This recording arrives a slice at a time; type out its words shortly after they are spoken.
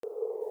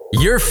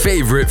Your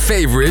favorite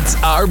favorites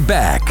are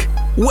back.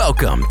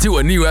 Welcome to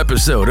a new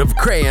episode of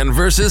Crayon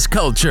vs.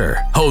 Culture,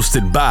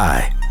 hosted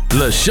by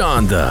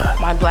LaShonda.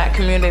 My black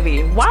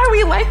community, why are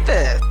we like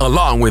this?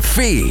 Along with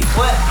Fee.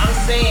 But I'm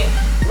saying,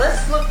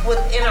 let's look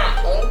within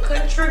our own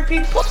country,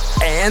 people.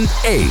 And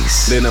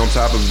Ace. Then on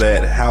top of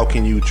that, how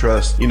can you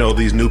trust,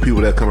 these new people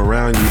that come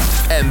around you?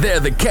 And they're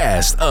the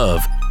cast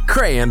of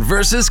Crayon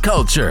vs.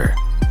 Culture.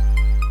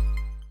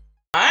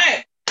 All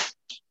right.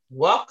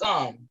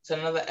 Welcome to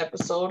another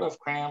episode of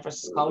Crayon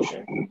vs.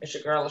 Culture. It's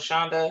your girl,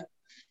 LaShonda,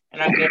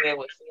 and I'm here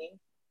with me.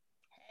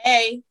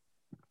 Hey.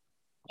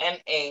 And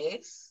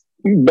Ace.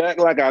 Back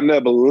like I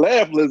never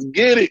left. Let's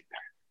get it.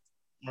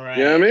 Right.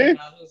 You know what I mean?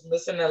 I was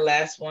missing the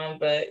last one,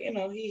 but,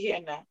 he here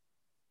now.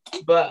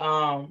 But,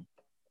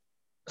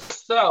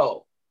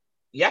 so,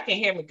 y'all can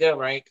hear me good,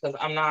 right? Because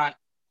I'm not,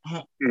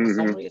 for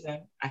some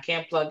reason, I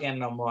can't plug in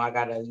no more. I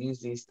got to use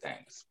these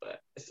things, but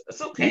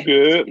it's okay. You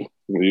good.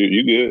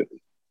 You good.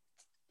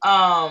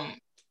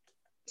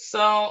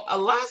 So a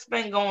lot's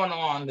been going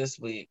on this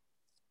week.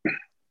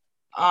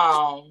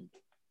 And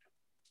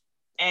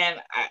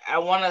I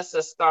want us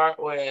to start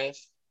with,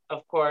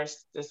 of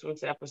course, this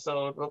week's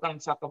episode. We're going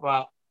to talk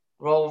about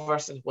Roe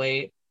versus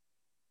Wade.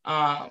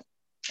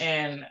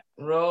 And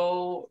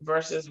Roe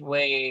versus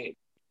Wade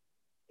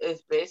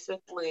is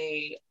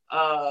basically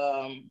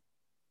a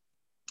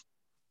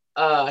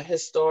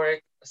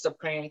historic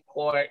Supreme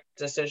Court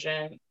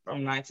decision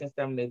from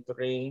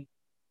 1973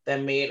 that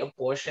made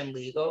abortion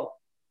legal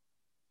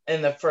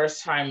in the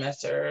first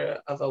trimester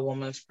of a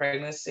woman's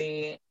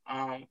pregnancy.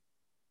 And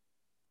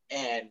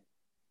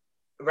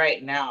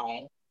right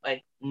now,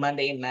 like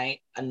Monday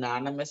night,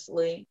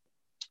 anonymously,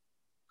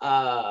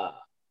 a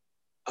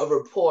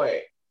report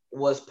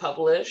was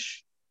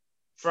published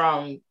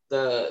from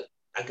the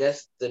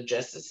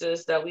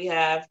justices that we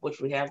have, which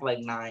we have like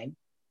 9,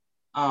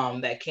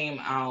 that came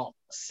out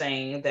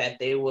saying that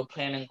they were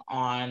planning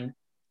on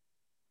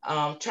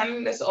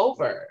turning this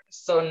over.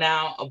 So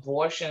now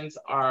abortions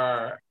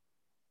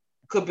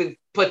could be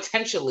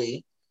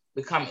potentially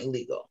become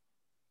illegal.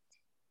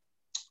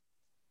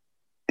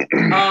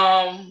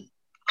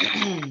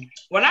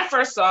 When I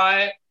first saw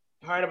it,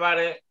 heard about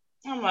it,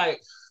 I'm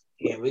like,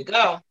 here we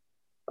go.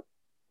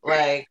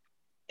 Like,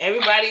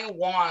 everybody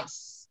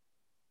wants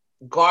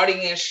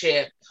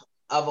guardianship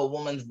of a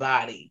woman's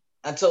body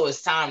until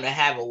it's time to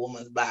have a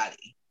woman's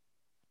body.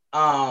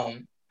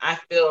 I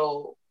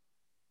feel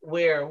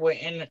we're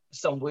in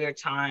some weird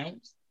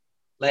times.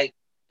 Like,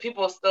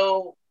 people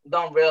still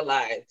don't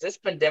realize this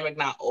pandemic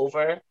not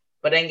over,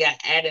 but then you're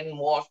adding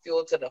more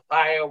fuel to the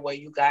fire where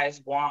you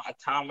guys want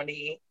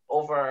autonomy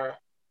over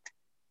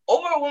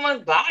a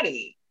woman's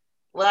body.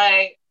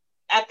 Like,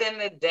 at the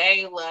end of the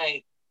day,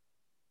 like,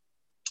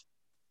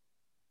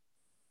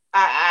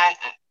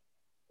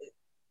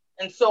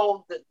 and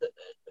so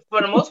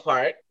for the most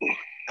part,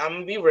 I'm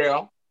gonna be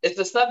real, it's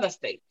the southern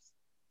states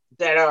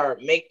that are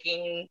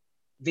making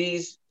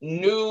these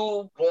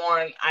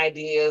newborn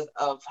ideas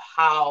of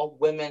how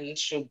women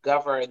should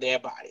govern their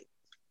body.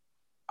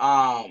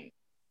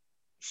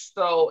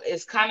 So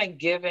it's kind of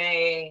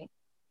giving,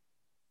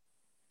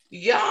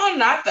 y'all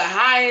not the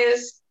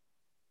highest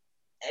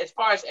as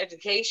far as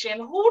education.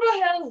 Who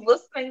the hell is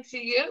listening to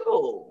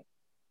you?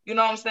 You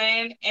know what I'm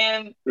saying?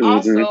 And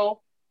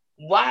also,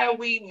 why are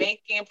we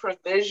making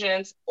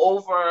provisions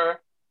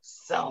over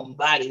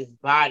somebody's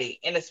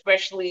body, and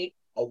especially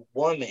a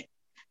woman?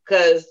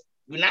 Because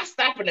we're not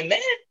stopping the men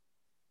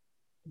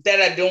that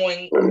are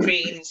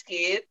creating these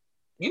kids.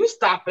 You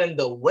stopping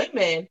the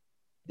women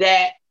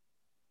that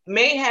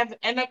may have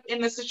end up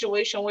in a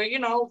situation where,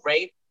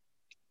 rape,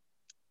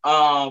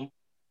 the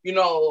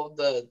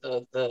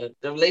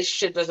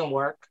relationship doesn't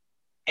work,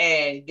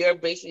 and you're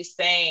basically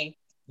saying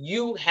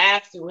you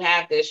have to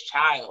have this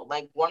child.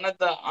 Like, one of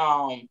the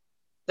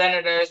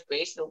senators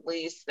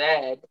basically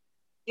said,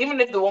 even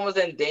if the woman's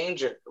in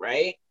danger,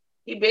 right?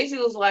 He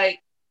basically was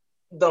like,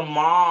 the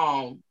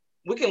mom,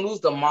 we can lose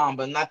the mom,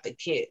 but not the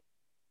kid.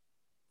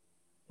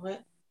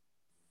 What?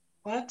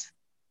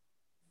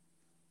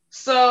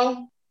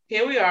 So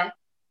here we are.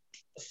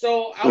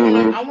 So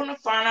I want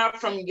to find out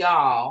from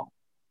y'all,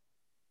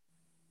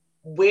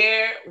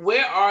 where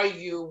are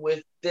you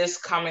with this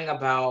coming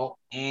about,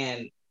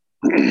 and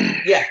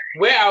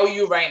where are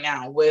you right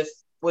now with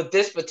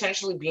this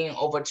potentially being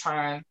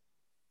overturned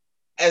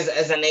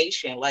as a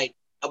nation? Like,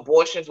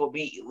 abortions will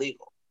be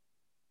illegal.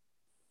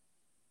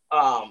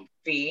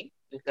 Fee,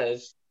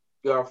 because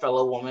you're a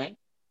fellow woman,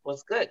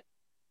 what's good?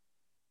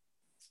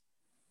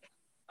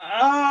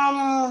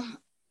 I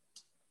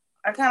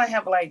kind of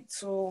have like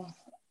 2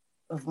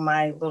 of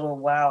my little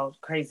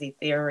wild, crazy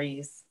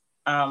theories.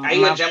 Are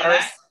you a Gemini?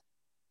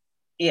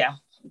 Yeah,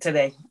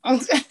 today.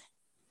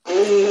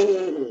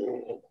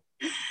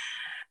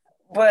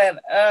 But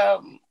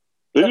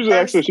did you just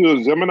ask she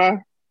was a Gemini?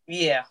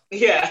 Yeah.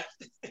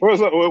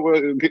 What's up?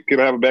 Can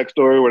I have a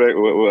backstory?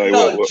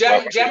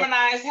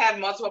 Geminis have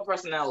multiple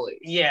personalities.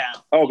 Yeah.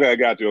 Okay, I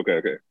got you.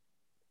 Okay.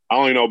 I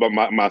only know about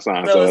my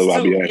sign, so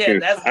I'll be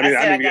asking. I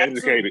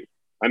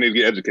need to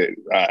get educated.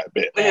 All right,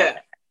 bet. Yeah.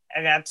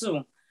 I got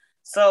 2.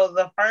 So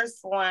the first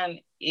one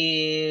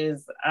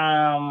is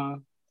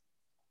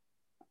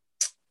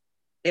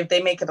if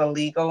they make it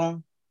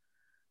illegal,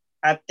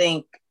 I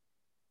think,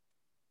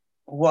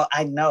 well,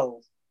 I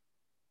know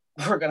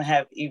we're going to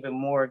have even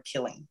more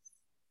killing.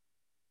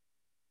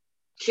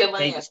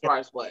 Killing as far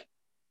as what?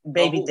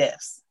 Baby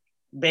deaths.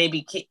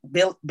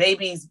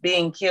 Babies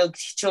being killed,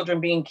 children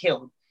being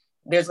killed.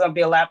 There's going to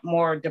be a lot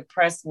more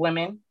depressed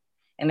women,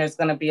 and there's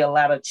going to be a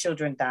lot of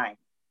children dying.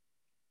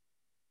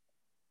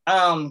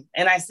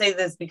 And I say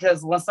this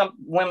because when some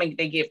women,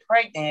 they get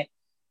pregnant,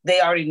 they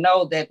already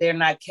know that they're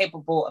not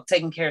capable of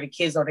taking care of the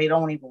kids, or they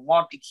don't even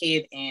want the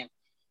kid. And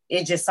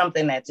it's just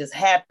something that just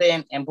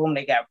happened, and boom,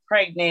 they got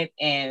pregnant,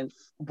 and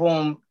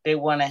boom, they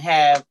want to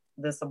have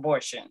this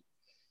abortion.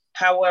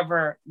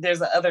 However, there's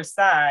the other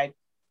side,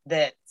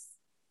 that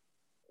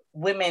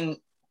women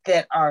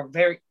that are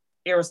very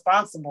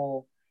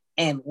irresponsible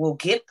and will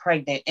get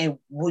pregnant and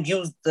will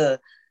use the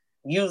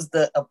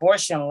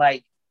abortion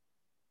like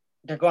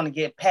they're going to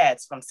get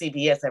pads from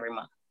CVS every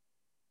month.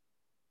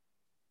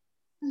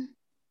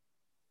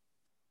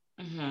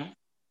 Mm-hmm.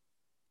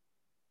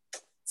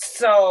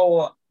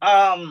 So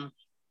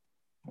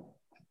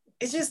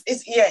it's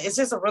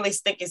just a really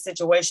sticky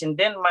situation.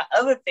 Then my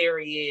other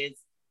theory is,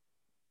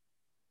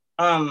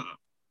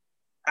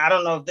 I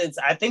don't know if this,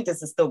 I think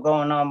this is still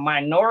going on.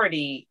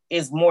 Minority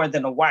is more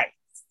than the whites.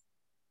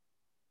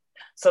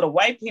 So the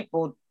white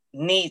people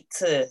need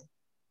to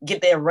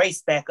get their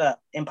race back up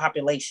in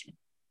population.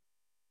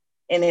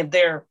 And if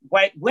they're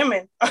white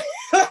women, look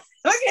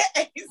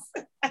at Ace.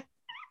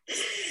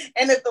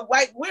 And if the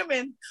white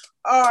women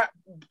are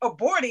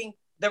aborting,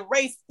 the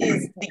race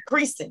is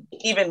decreasing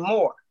even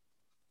more.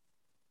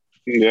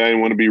 Yeah, I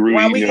didn't want to be rude.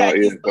 While we got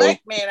these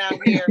black men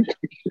out here,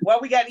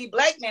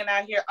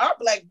 our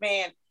black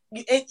man,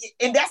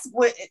 and that's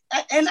what,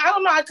 and I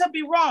don't know, I could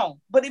be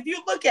wrong, but if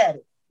you look at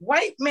it,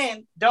 white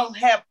men don't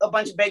have a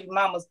bunch of baby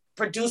mamas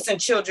producing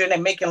children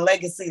and making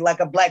legacy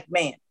like a black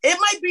man. It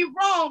might be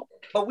wrong,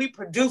 but we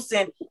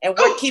producing and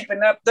we're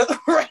keeping up the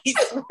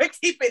race. We're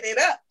keeping it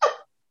up.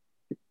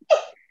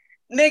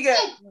 Nigga,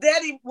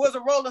 daddy was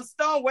a Rolling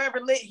Stone. Wherever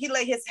he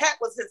lay his hat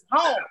was his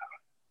home.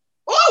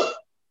 Ooh!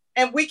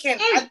 And we can,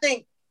 I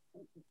think,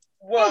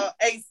 well,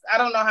 Ace, I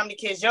don't know how many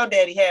kids your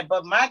daddy had,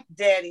 but my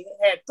daddy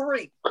had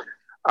 3.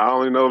 I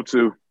only know of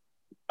 2.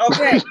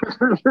 Okay.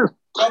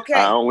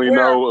 I only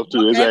know of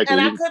 2, exactly.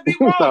 And I could be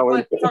wrong,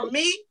 but for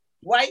me,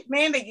 white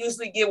men, they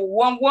usually get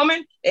one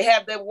woman. They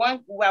have that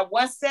one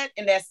set,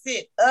 and that's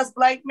it. Us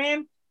black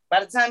men,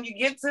 by the time you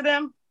get to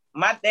them,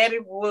 my daddy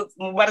was,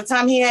 by the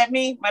time he had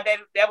me, my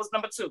daddy, that was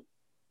number 2.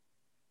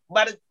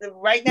 But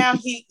right now,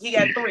 he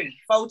got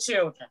 4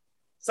 children.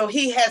 So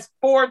he has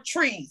 4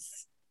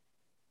 trees.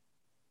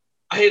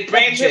 His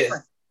branches.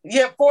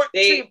 Yeah, 4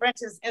 tree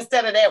branches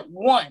instead of that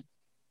 1.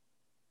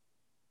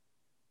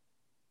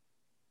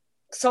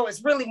 So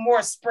it's really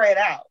more spread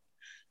out.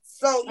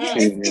 So yeah,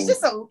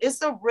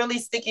 it's a really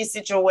sticky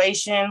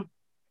situation.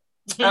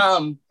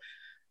 I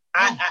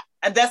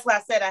that's why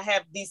I said I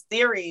have these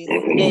theories,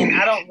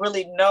 and I don't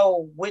really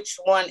know which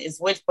one is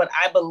which, but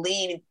I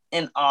believe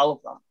in all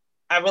of them.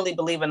 I really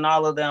believe in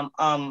all of them.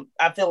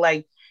 I feel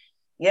like,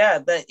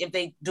 if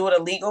they do it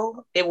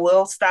illegal, it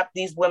will stop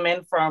these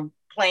women from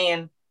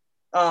playing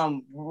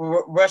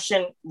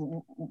Russian,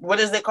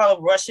 what is it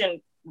called?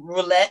 Russian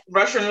roulette.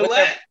 Russian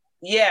roulette?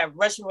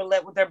 Russian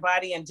roulette with their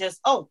body, and just,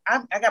 I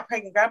got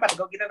pregnant, girl, I'm about to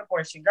go get an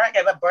abortion. Girl, I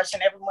got an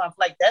abortion every month.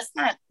 Like, that's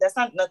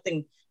not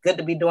nothing good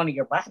to be doing to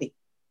your body.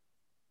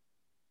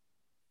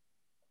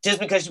 Just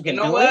because you can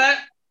do it. You know what?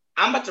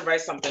 I'm about to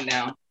write something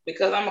down,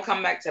 because I'm going to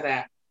come back to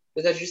that.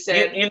 Because you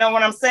said, you know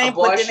what I'm saying?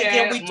 But then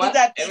again, we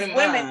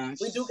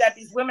do got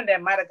these women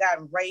that might have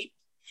gotten raped,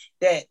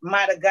 that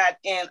might have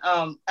gotten,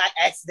 not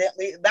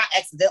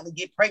accidentally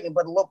get pregnant,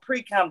 but a little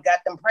pre-cum got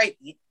them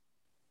pregnant.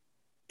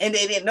 And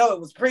they didn't know it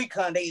was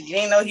pre-cum. They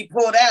didn't know he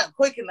pulled out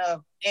quick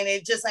enough, and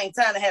it just ain't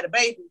time to have a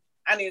baby.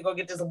 I need to go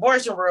get this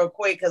abortion real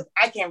quick because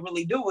I can't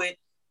really do it.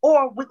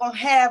 Or we're going to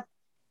have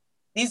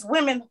these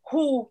women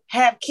who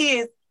have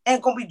kids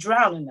and going to be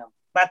drowning them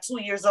by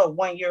 2 years old,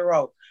 1 year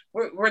old.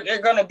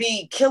 They're going to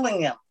be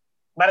killing them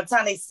by the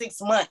time they're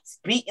 6 months,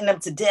 beating them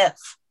to death.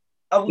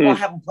 Or we're going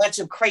to have a bunch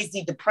of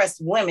crazy,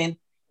 depressed women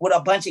with a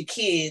bunch of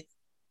kids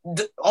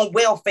on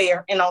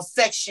welfare and on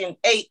Section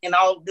 8 and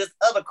all this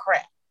other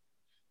crap.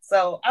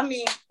 So, I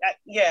mean,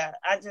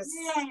 I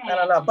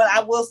don't know. But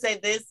I will say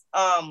this,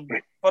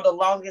 for the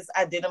longest,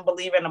 I didn't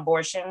believe in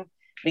abortion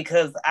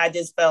because I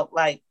just felt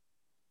like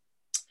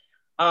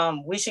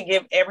we should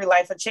give every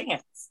life a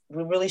chance.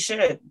 We really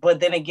should. But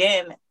then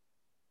again,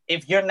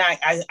 if you're not,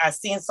 I've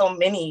seen so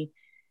many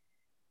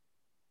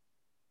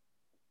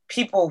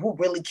people who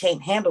really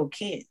can't handle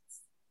kids.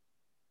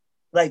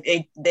 Like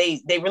they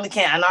really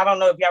can't. And I don't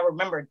know if y'all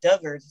remember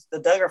the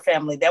Duggar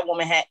family. That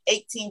woman had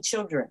 18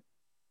 children.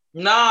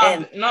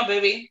 No,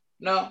 baby.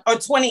 No. Or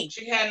 20.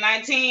 She had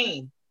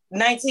 19.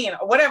 19,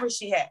 or whatever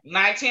she had.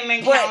 19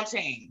 and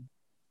counting.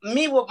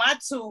 Me with my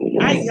 2,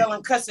 I yell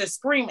and cuss and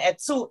scream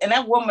at 2, and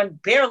that woman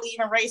barely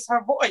even raised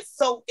her voice.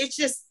 So it's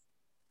just,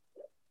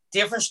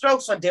 Different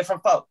strokes for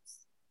different folks.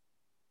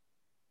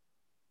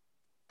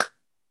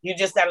 You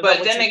just got to.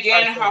 But then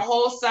again, her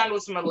whole son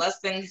was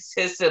molesting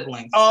his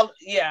siblings.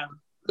 Yeah.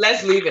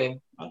 Let's leave it.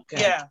 Okay.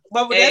 Yeah,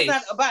 but that's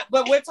not about.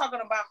 But we're talking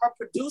about her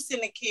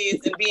producing the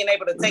kids and being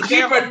able to take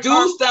care of them. She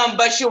produced them,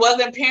 but she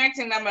wasn't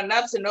parenting them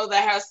enough to know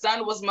that her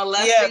son was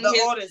molesting. Yeah,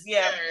 the orders.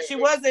 Yeah, she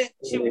wasn't.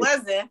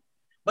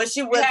 But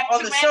she was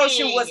on the show.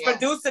 She was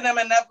producing them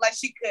enough, like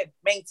she could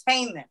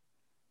maintain them.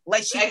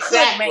 Like she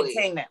could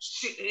maintain them.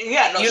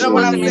 You know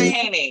what I'm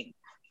maintaining,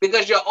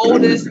 because your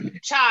oldest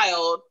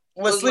child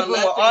was sleeping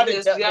with all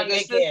the younger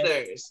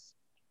sisters.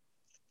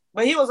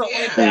 But he was an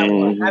only bad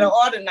one. Out of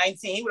all the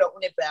 19, he was the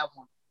only bad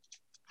one.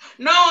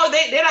 No,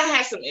 they don't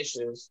have some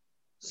issues.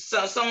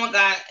 So someone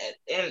got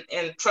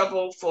in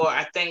trouble for,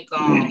 I think,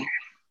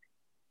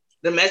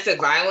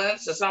 domestic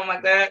violence or something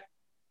like that.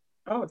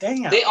 Oh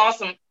damn! They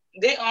awesome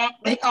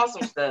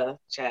stuff,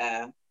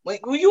 child. When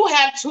you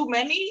have too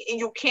many and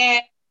you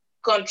can't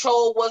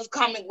control what's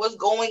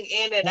going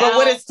in and out. But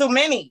what is too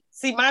many?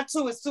 See, my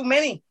 2 is too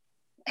many.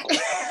 Girl,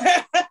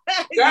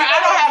 I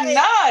don't have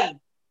none,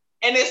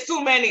 and it's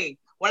too many.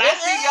 When I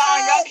see y'all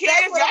and your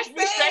kids, y'all should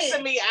be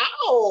stressing me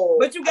out.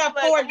 But you got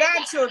 4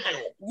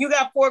 godchildren. You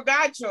got 4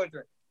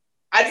 godchildren.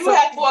 I do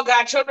have 4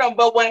 godchildren,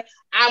 but when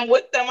I'm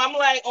with them, I'm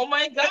like, oh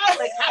my God,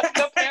 like how do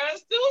your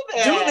parents do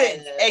this? Do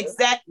this.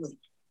 Exactly.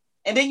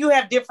 And then you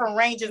have different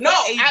ranges of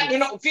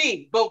ages.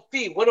 Fee,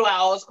 what do I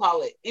always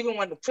call it? Even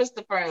when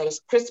Christopher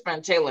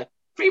and Taylor,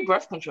 free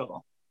birth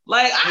control.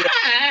 Like,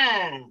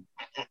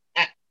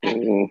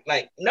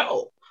 like,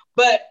 no.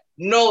 But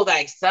know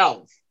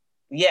thyself.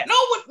 Yeah.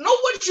 Know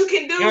what you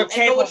can do and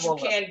know what you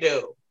can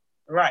do.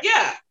 Right.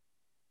 Yeah.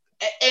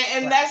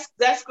 And that's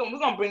we're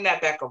gonna bring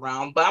that back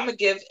around. But I'm gonna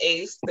give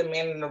Ace, the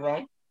man in the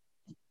room,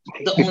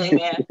 the only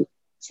man.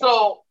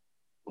 So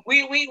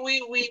we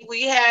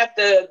have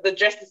the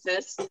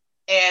justices,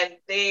 and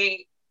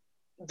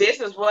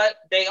this is what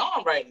they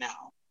on right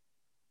now.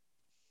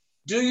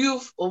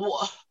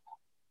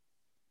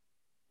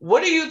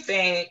 What do you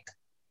think?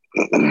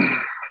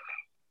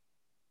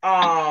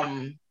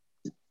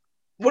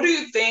 What do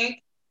you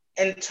think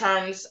in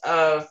terms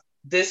of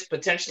this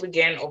potentially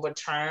getting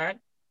overturned?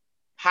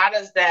 How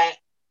does that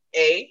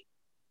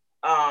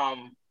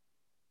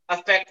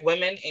affect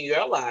women in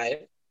your life?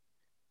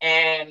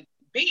 And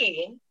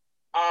B,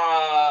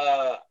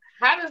 how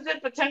does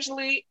it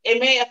potentially, it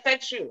may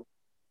affect you?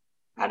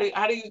 How do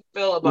you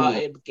feel about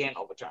it getting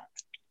overturned?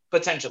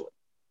 Potentially.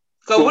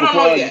 Because we don't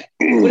know yet.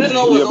 We just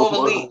know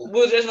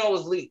it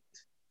was leaked.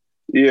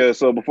 Yeah,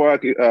 so before I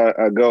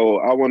go,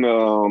 I want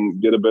to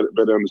get a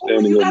better understanding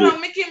of it. You got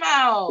on Mickey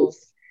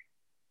Mouse.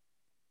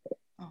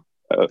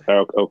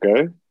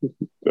 Okay.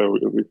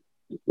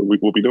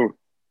 We'll be doing.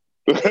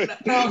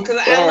 No, because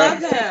I love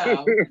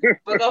him.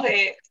 But go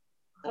ahead.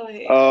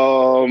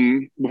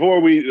 Before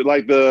we,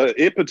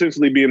 it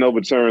potentially being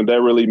overturned,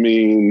 that really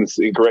means,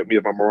 and correct me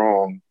if I'm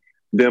wrong,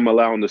 them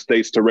allowing the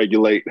states to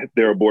regulate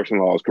their abortion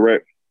laws,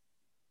 correct?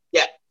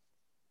 Yeah.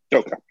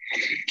 Okay.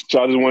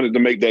 So I just wanted to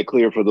make that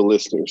clear for the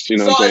listeners. You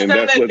know what I'm saying?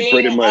 That's what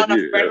pretty much on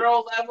a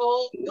federal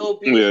level, it'll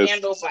be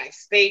handled by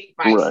state.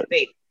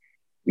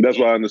 That's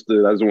what I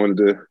understood. I just wanted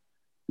to,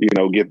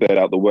 get that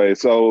out the way.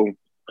 So,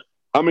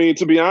 I mean,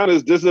 to be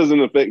honest, this doesn't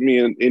affect me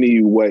in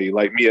any way,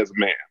 like me as a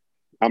man.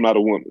 I'm not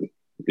a woman.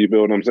 You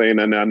feel what I'm saying?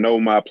 And I know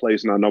my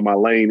place and I know my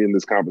lane in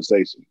this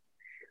conversation.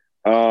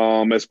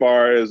 As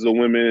far as the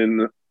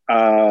women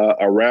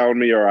around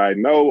me or I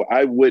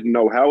wouldn't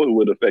know how it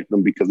would affect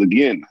them because,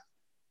 again,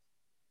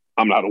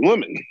 I'm not a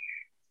woman.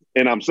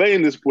 And I'm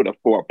saying this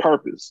for a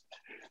purpose.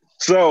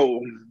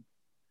 So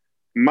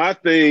my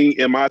thing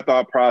and my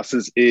thought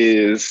process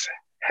is,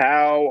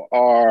 how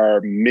are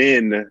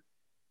men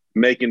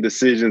making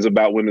decisions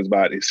about women's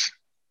bodies?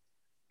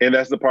 And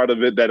that's the part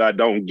of it that I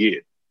don't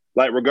get.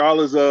 Like,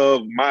 regardless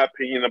of my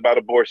opinion about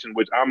abortion,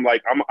 which I'm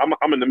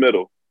in the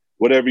middle.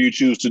 Whatever you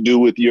choose to do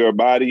with your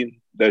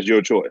body, that's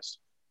your choice.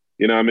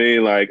 You know what I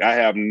mean? Like, I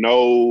have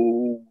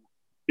no,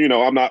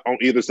 I'm not on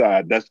either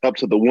side. That's up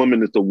to the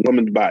woman. It's the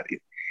woman's body.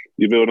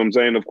 You feel what I'm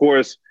saying? Of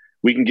course,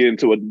 we can get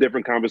into a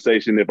different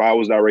conversation if I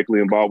was directly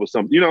involved with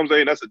something. You know what I'm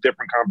saying? That's a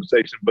different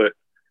conversation. But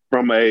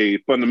from a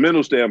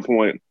fundamental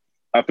standpoint,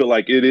 I feel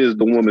like it is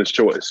the woman's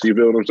choice. You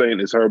feel what I'm saying?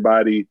 It's her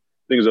body,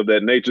 things of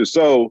that nature.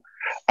 So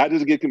I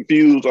just get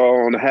confused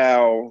on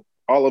how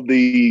all of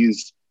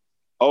these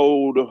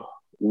old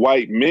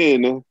white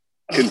men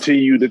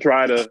continue to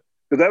try to,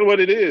 because that's what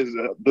it is.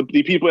 The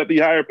people at the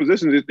higher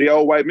positions, the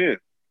old white men.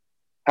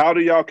 How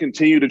do y'all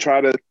continue to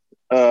try to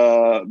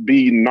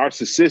be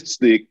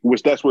narcissistic,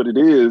 which that's what it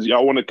is?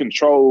 Y'all want to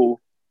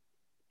control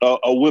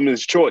a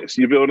woman's choice.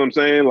 You feel what I'm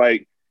saying?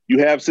 Like, you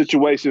have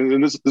situations,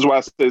 and this is why I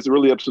say it's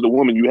really up to the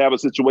woman. You have a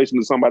situation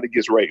that somebody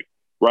gets raped,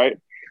 right?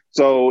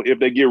 So if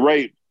they get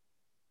raped,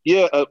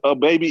 yeah, a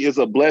baby is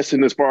a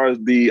blessing as far as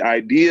the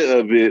idea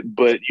of it,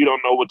 but you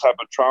don't know what type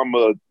of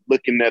trauma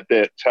looking at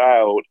that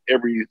child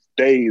every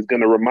day is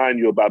going to remind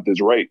you about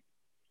this rape.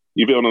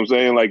 You feel what I'm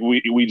saying? Like,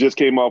 we just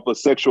came off a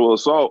sexual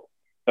assault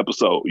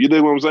episode. You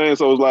dig what I'm saying?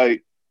 So it's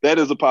like, that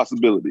is a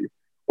possibility.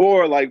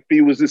 Or like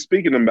Fee was just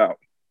speaking about,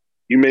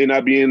 you may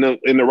not be in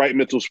the right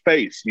mental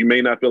space. You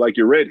may not feel like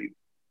you're ready.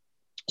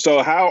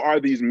 So how are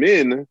these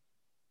men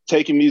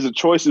taking these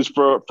choices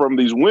from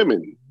these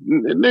women?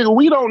 Nigga,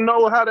 we don't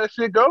know how that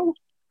shit goes.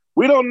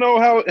 We don't know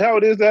how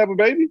it is to have a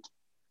baby.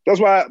 That's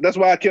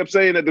why I kept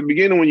saying at the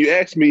beginning when you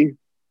asked me,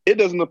 it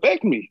doesn't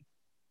affect me.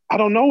 I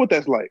don't know what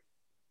that's like.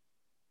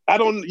 How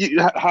does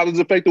it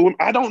affect the woman?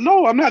 I don't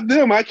know. I'm not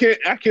them. I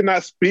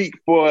cannot speak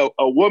for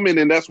a woman,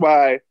 and that's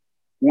why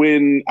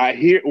when I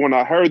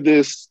heard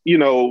this,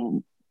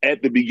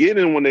 at the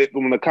beginning when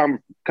the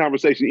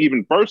conversation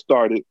even first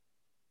started,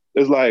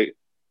 it's like,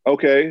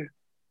 okay,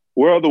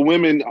 where are the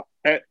women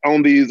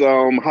on these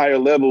higher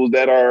levels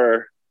that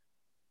are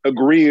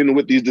agreeing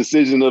with these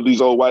decisions of these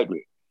old white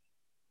men?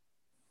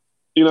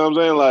 You know what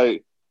I'm saying?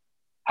 Like,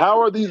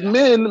 how are these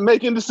men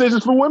making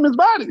decisions for women's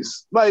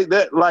bodies? Like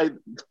that, like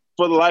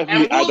for the life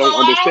of me, I don't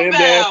understand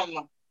that.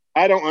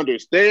 I don't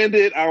understand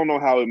it. I don't know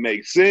how it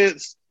makes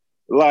sense.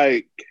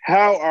 Like,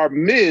 how are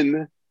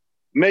men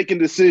making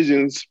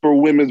decisions for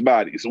women's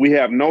bodies? We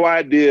have no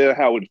idea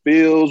how it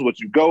feels, what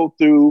you go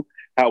through,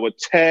 how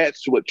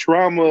attached, what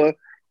trauma,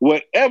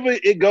 whatever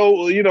it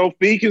goes,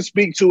 Fee can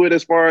speak to it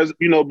as far as,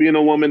 being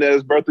a woman that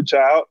has birthed a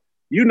child.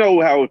 You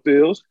know how it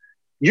feels.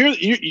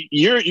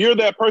 You're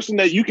that person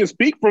that you can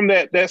speak from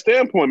that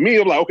standpoint. Me,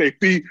 I'm like, okay,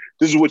 Fee,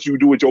 this is what you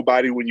do with your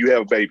body when you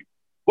have a baby.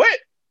 What?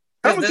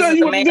 I'm gonna tell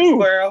you what to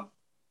do.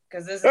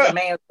 Because this is a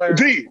man's world.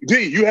 D,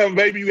 you have a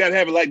baby, you gotta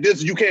have it like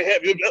this. You can't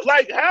have it.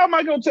 Like, how am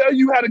I gonna tell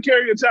you how to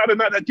carry a child and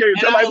not to carry a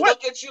child? Like,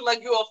 what? Look at you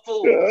like you're a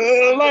fool. You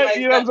know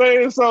what I'm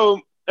saying? So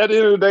at the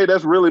end of the day,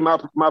 that's really my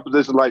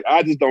position. Like,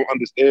 I just don't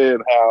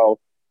understand how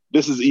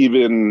this is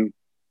even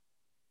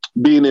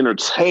being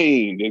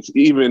entertained. It's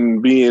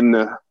even being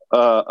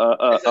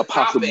a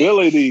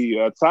possibility,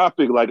 a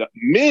topic. Like,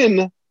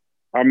 men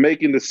are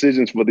making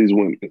decisions for these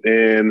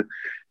women.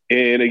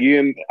 And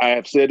again, I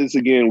have said this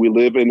again, we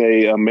live in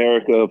a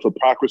America of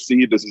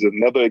hypocrisy. This is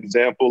another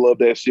example of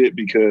that shit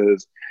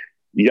because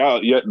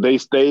they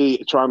stay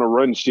trying to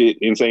run shit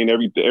and saying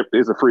everything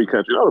is a free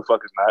country. No, the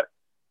fuck it's not.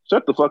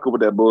 Shut the fuck up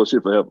with that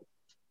bullshit forever.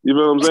 You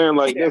know what I'm saying?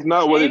 Like, that's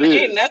not what it is.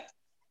 Ain't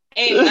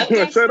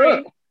nothing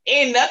free.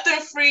 Ain't nothing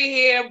free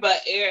here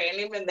but air,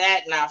 and even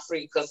that not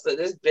free because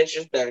this bitch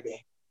is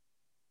dirty.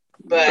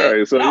 But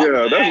right, so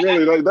no, that's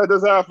really like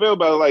that's how I feel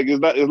about it. Like,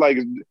 it's like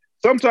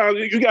sometimes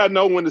you gotta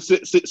know when to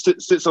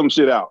sit some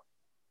shit out.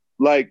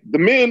 Like, the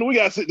men, we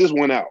gotta sit this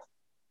one out.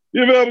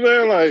 You know what I'm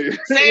saying? Like,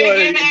 say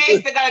it again,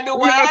 Ace. They gotta do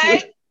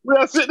what? We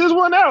gotta sit this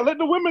one out. Let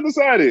the women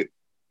decide it.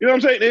 You know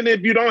what I'm saying? And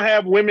if you don't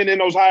have women in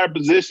those higher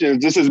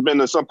positions, this has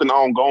been something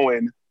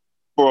ongoing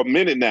for a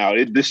minute now.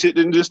 This shit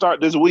didn't just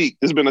start this week.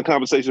 This has been a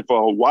conversation for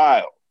a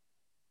while.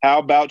 How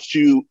about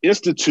you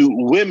institute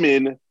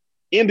women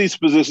in these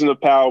positions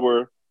of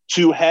power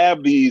to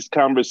have these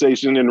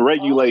conversations and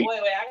regulate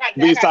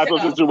these type of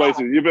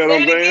situations? You know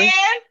what I'm saying?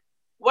 Again?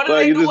 What do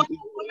they do with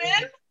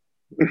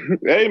women?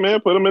 Hey,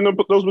 man, put them in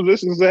those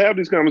positions to have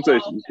these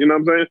conversations. Okay. You know what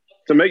I'm saying?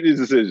 To make these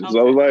decisions. Okay. So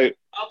I was like,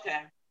 okay.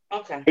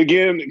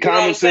 Again,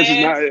 common sense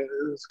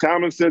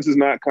is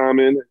not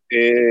common,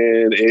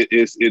 and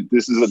this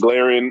is a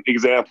glaring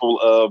example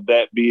of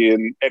that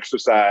being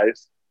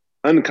exercised.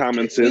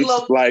 Uncommon sense, it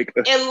looks like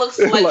it looks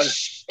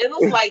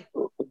like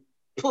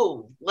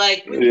poo.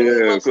 Like, we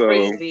really look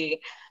crazy,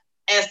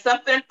 and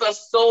something from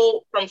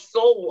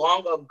so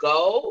long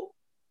ago,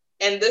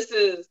 and this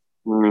is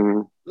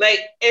like,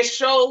 it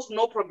shows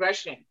no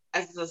progression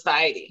as a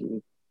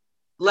society.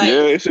 Like,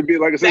 it should be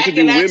like I said, it should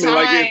be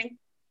women.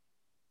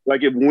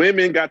 Like if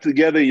women got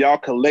together, y'all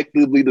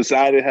collectively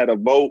decided how to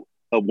vote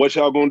of what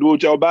y'all gonna do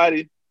with y'all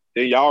body,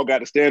 then y'all got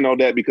to stand on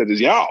that because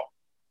it's y'all.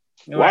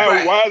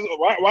 Why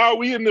are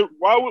we in the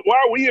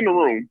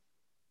room?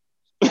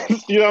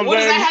 You know what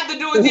does that have to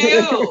do with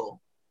you?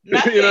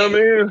 Nothing. You know what I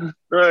mean?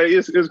 Right?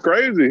 It's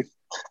crazy.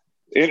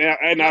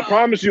 And I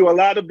promise you, a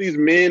lot of these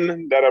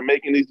men that are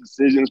making these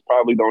decisions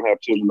probably don't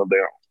have children of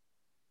their own.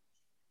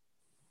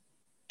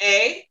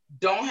 A,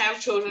 don't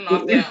have children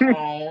of their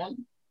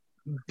own.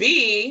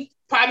 B,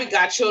 probably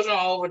got children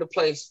all over the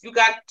place. You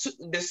got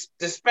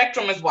the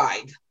spectrum is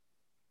wide.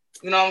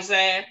 You know what I'm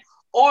saying?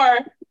 Or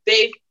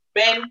they've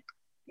been,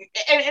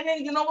 and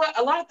then you know what?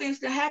 A lot of things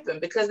can happen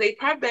because they've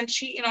probably been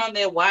cheating on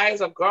their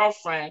wives or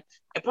girlfriend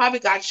and probably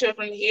got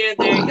children here,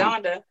 there,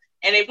 yonder,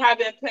 and they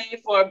probably been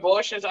paying for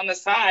abortions on the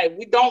side.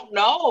 We don't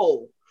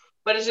know.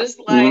 But it's just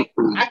like,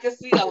 I can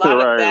see a lot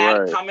of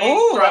that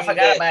coming from I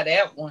forgot about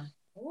that one.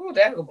 Ooh,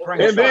 that would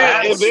bring and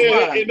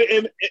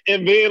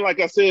then, like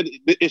I said,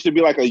 it should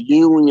be like a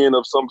union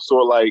of some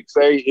sort. Like,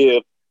 say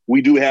if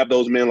we do have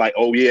those men, like,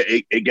 oh yeah,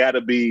 it got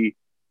to be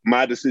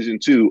my decision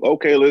too.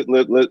 Okay, let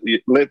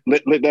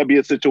that be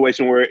a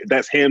situation where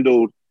that's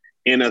handled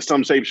in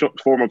some shape,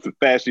 form, or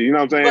fashion. You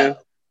know what I'm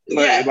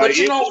saying? But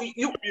you know,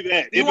 you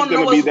want to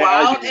know what's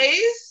wild,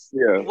 Ace?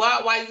 Yeah.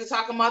 Why you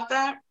talking about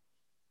that?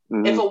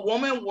 Mm-hmm. If a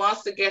woman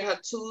wants to get her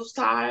tubes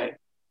tied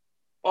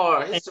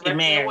or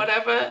hysterectomy or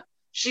whatever,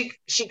 she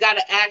got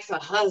to ask her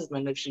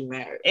husband if she's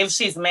married. If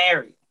she's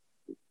married.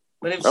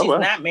 But if she's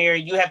not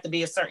married, you have to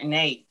be a certain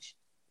age.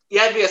 You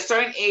have to be a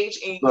certain age,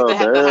 and you either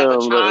have to have a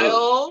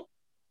child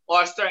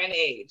or a certain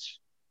age.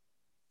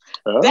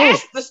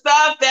 That's the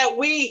stuff that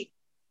we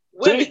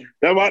women. See,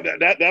 that's why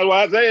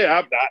I say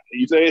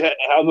you say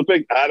how's the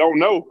pick? I don't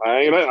know.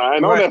 I ain't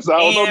on that, so I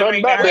don't know nothing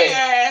about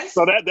that.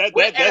 So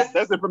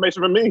that's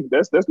information for me.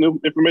 That's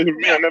new information for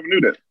me. I never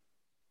knew that.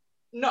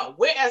 No,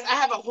 whereas I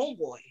have a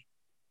homeboy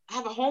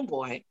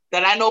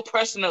that I know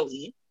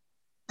personally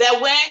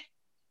that went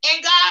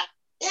and got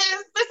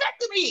his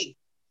vasectomy.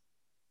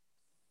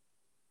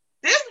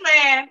 This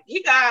man,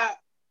 he got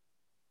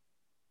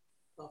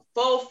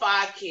 4,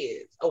 5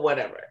 kids or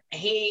whatever.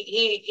 And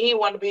he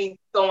wanted to be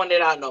throwing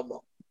it out no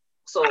more.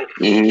 So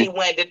he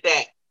went to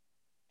that.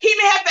 He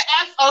didn't have to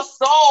ask a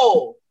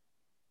soul.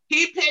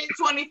 He paid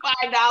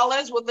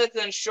 $25 with his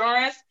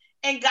insurance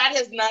and got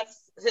his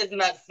nuts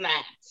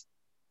snapped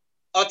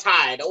or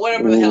tied or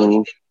whatever the hell he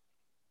did.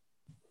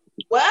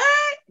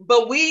 What?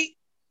 But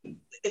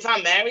if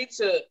I'm married,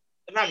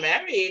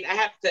 I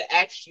have to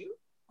ask you.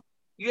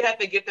 You have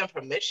to give them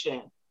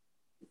permission.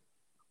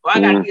 Or I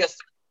got to be a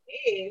certain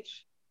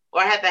age,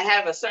 or I have to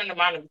have a certain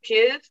amount of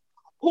kids.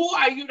 Who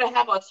are you to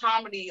have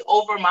autonomy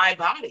over my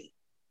body?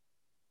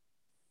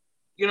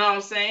 You know what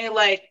I'm saying?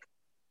 Like,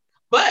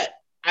 but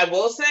I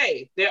will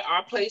say there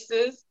are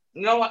places.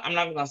 You know what? I'm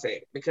not even gonna say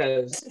it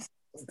because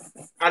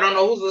I don't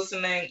know who's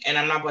listening, and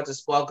I'm not about to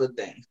spoil good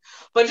things.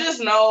 But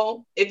just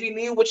know, if you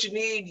need what you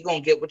need, you're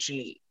gonna get what you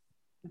need.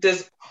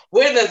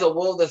 Where there's a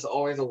will, there's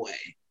always a way.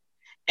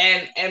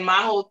 And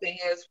my whole thing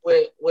is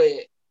with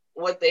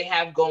what they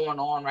have going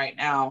on right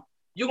now,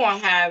 you're gonna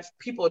have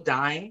people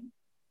dying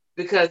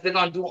because they're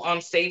gonna do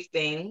unsafe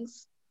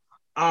things.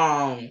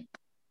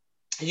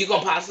 You're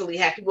gonna possibly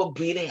have people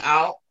bleeding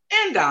out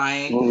and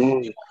dying. You're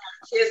gonna have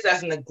kids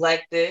that's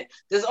neglected.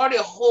 There's already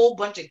a whole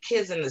bunch of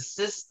kids in the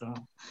system,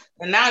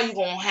 and now you're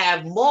gonna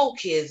have more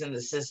kids in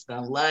the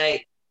system.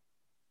 Like,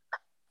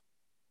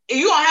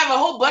 you're gonna have a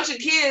whole bunch of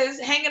kids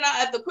hanging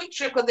out at the Quick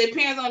Trip because their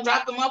parents don't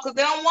drop them off because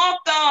they don't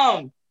want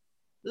them.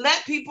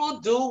 Let people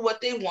do what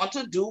they want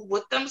to do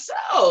with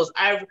themselves.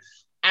 I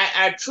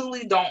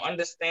truly don't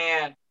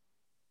understand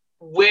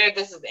where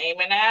this is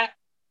aiming at.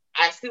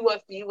 I see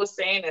what Fee was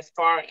saying as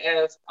far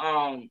as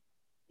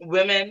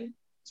women,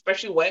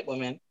 especially white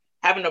women,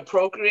 having to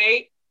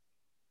procreate,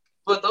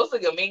 but those are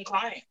your main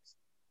clients.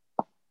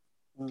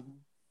 Mm-hmm.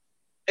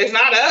 It's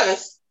not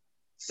us.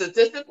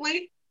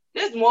 Statistically,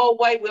 there's more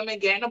white women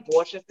getting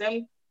abortions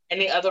than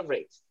any other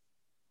race.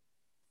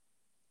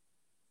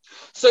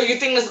 So you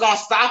think it's gonna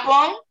stop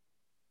them?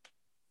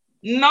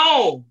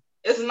 No,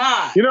 it's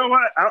not. You know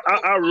what?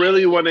 I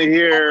really want to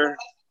hear.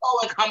 Oh,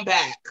 and come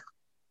back.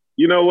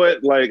 You know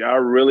what? Like, I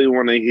really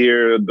want to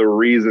hear the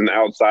reason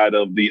outside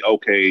of the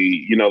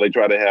they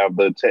try to have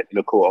the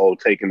technical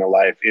taking a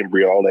life,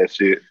 embryo, all that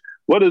shit.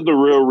 What is the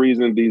real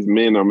reason these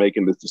men are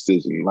making this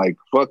decision? Like,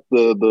 fuck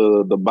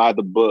the by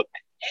the book.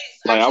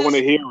 Like, I want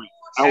to hear it.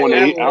 I want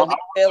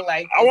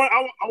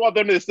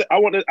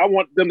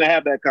them to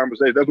have that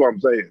conversation. That's what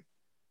I'm saying.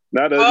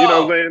 Not you know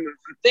what I'm saying?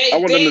 I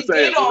want them to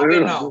say they don't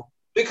know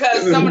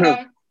because some of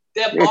them,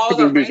 their balls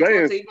are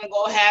wrinkled to even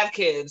go have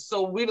kids.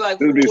 So we like,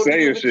 what are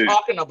you even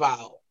talking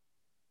about?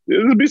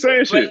 Just be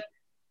saying shit.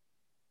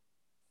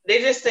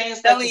 They just saying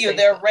stuff. Telling you,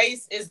 their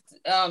race is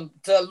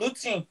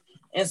diluting,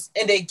 and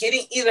they're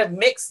getting either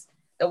mixed.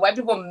 The white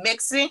people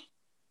mixing.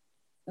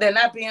 They're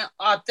not being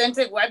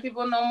authentic white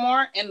people no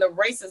more, and the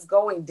race is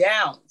going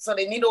down. So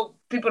they need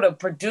people to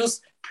produce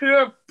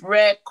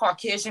purebred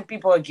Caucasian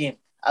people again.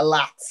 A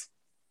lot.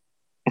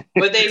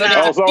 But they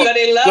not. So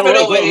they love it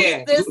over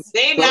here. They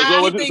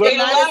not. They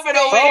love it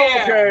over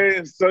here.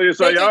 Okay, so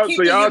y'all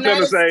trying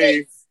to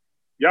say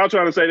y'all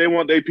trying to say they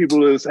want their people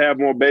to have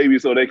more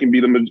babies so they can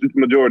be the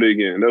majority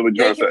again. That's what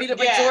you're saying. They can be the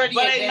majority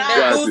again.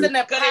 They're losing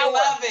their power.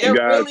 They're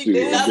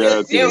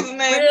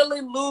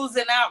really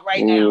losing out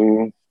right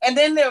now. And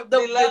then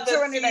the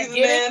tyranny that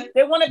get it,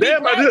 they want to be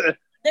black.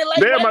 They like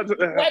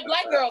white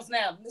black girls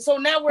now. So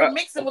now we're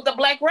mixing with the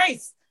black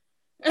race.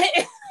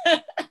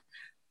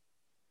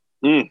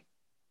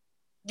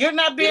 You're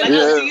not being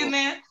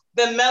the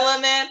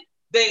melanin,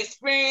 the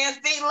experience.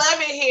 They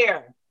love it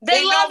here.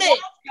 They love it.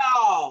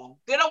 Y'all.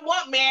 They don't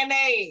want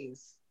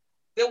mayonnaise.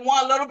 They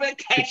want a little bit of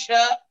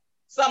ketchup.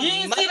 Some you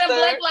didn't see them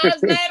Black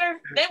Lives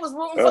Matter? They was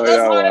rooting for us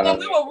harder than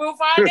we were rooting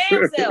for our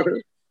damn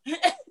selves.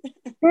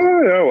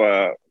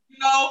 Wow.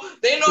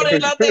 They know they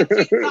love their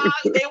TikTok.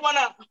 They want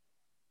to,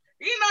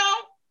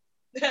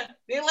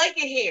 they like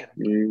it here.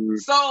 Mm-hmm.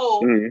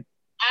 So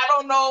I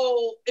don't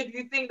know if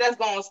you think that's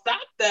going to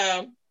stop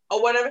them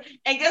or whatever.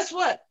 And guess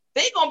what?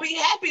 They're going to be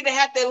happy to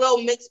have their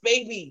little mixed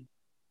baby.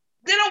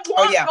 They don't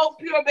want no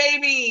pure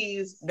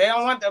babies. They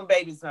don't want them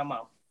babies no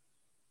more.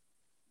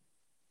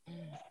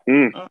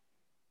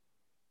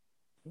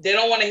 They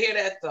don't want to hear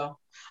that though.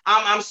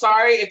 I'm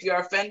sorry if you're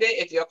offended,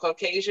 if you're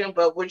Caucasian,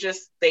 but we're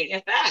just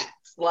stating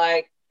facts.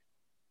 Like,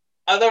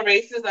 other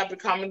races are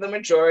becoming the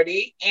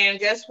majority, and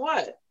guess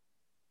what?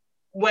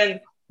 When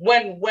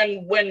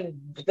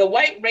the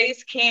white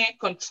race can't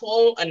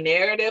control a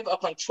narrative or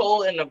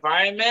control an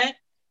environment,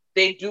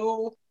 they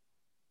do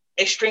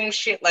extreme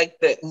shit like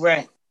this.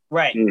 Right.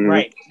 Right, right. You know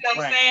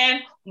what I'm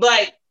saying?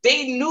 Like,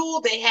 they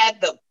knew they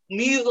had the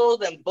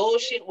measles and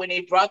bullshit when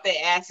they brought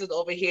their asses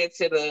over here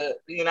to the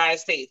United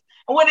States.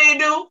 And what did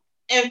they do?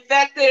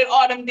 Infected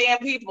all them damn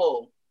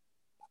people.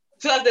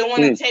 Because they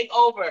want to take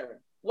over.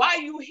 Why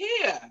are you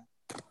here?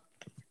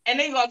 And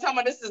they gonna talk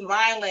about this is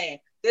my land.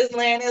 This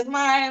land is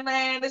my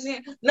land.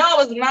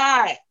 No, it's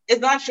not.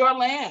 It's not your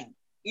land.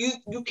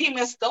 You came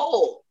and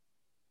stole.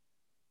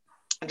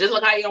 Just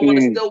like how you don't want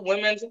to steal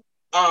women's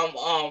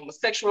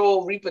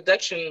sexual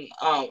reproduction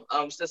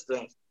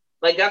systems.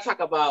 Like y'all talk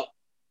about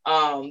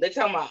they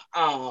talking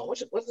about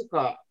what's it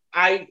called?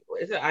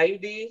 Is it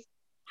IUDs?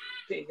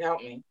 Please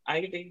help me.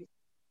 IUDs?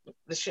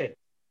 The shit.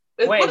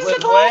 What is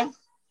it called?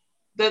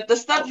 The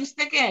stuff you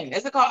stick in.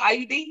 Is it called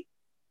IUD?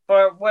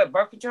 For what?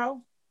 Birth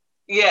control?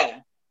 Yeah.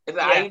 Is it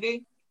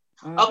IUD?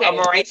 Okay.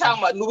 They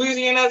talking about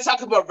Louisiana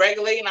talking about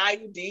regulating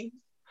IUD.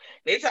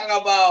 They talking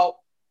about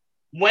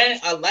when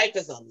a life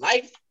is a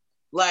life.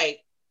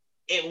 Like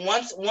it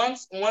once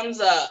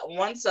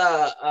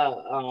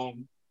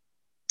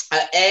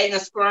an egg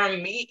and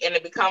sperm meet and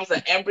it becomes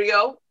an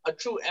embryo, a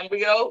true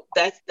embryo.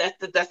 That's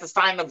a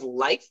sign of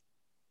life.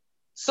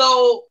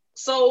 So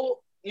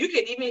you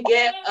can even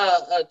get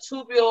a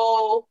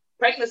tubal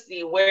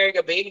pregnancy where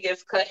your baby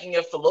gets cut in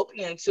your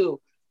fallopian tube.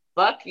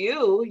 Fuck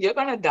you, you're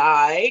gonna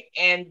die,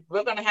 and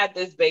we're gonna have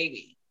this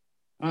baby.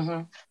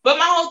 Mm-hmm. But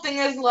my whole thing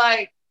is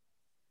like,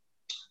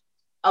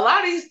 a lot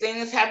of these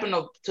things happen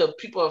to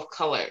people of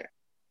color.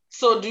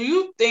 So do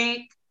you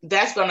think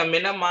that's gonna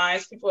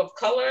minimize people of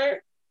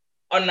color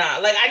or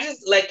not? Like I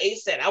just, like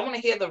Ace said, I want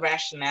to hear the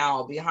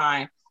rationale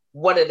behind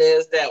what it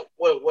is that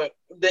what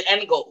the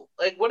end goal.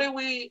 Like what are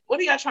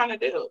y'all trying to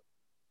do?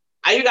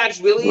 Are you guys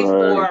really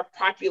for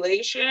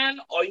population,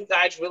 or you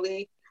guys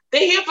really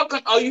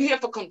are you here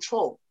for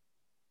control?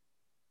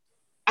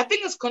 I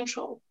think it's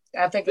control.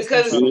 I think it's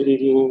because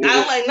control.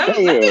 I'm like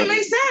nothing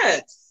makes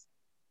sense.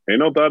 Ain't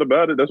no thought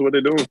about it. That's what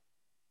they're doing.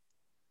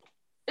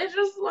 It's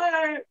just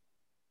like,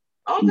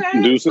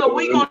 okay, so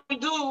what you gonna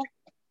do?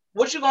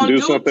 What you gonna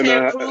do,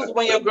 Ted Cruz,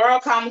 when your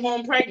girl come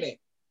home pregnant?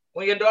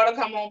 When your daughter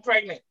come home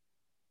pregnant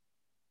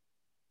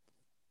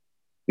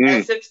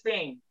at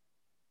 16?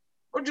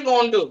 What you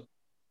gonna do?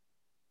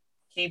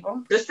 Keep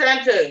them.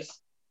 DeSantis,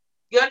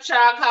 your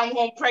child come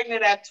home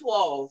pregnant at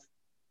 12.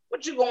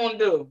 What you gonna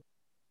do?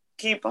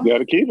 Keep them. You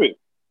gotta keep it.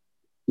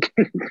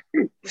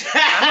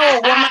 I know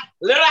a woman.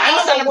 Little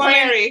house on the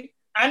prairie.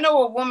 I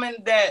know a woman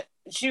that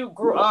she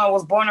grew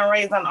was born and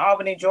raised in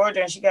Albany,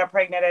 Georgia, and she got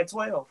pregnant at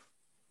 12.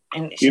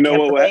 And she you know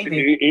what will happen?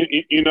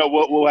 You know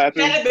what will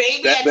happen? She had a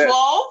baby at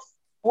 12?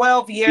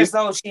 12 years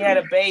old, she had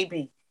a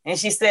baby. And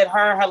she said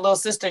her and her little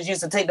sisters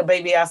used to take the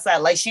baby outside.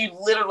 Like she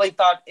literally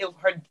thought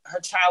her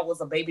child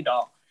was a baby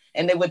doll.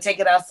 And they would take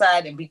it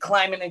outside and be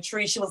climbing a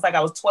tree. She was like,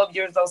 I was 12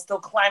 years old, still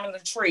climbing the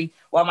tree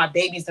while my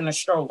baby's in a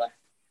stroller.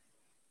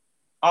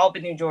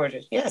 Albany, Georgia.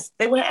 Yes,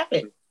 they would have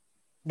it.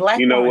 Black.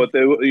 You know what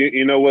they will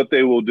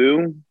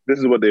do? This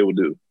is what they will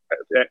do.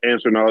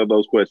 Answering all of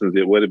those questions.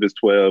 What if it's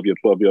 12? Your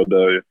 12-year-old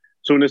daughter.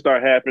 Soon as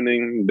start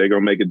happening, they're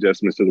gonna make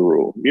adjustments to the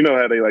rule. You know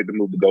how they like to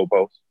move the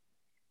goalposts.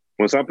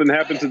 When something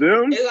happens to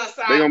them, they're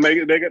gonna make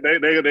it.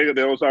 They're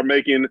gonna start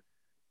making,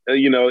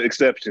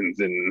 exceptions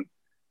and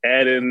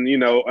adding,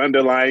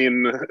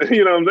 underlying.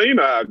 You know what I'm saying? You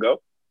know how it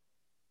go.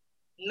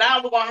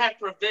 Now we're gonna have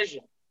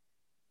provision.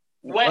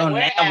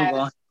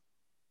 Whereas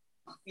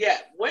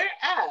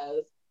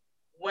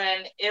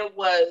when it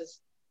was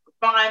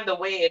fine the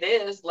way it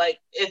is, like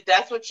if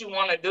that's what you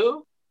want to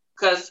do,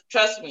 because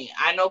trust me,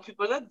 I know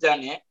people that have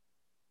done it,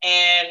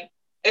 and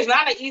it's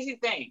not an easy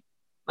thing.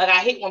 Like I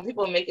hate when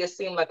people make it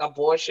seem like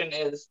abortion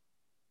is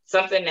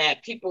something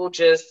that people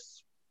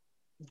just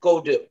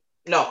go do.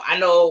 No, I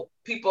know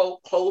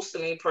people close to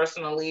me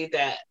personally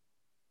that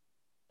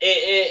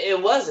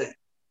it wasn't,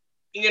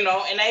 and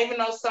I even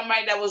know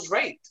somebody that was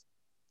raped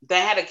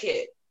that had a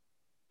kid,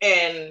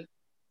 and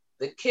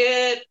the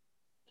kid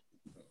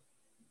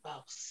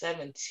about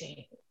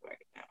 17 right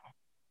now,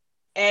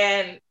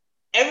 and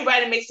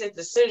everybody makes their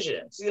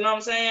decisions. You know what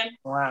I'm saying?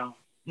 Wow.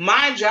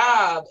 My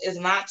job is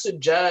not to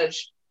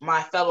judge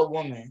my fellow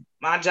woman.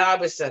 My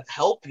job is to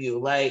help you.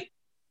 Like,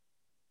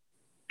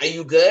 are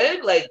you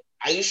good? Like,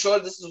 are you sure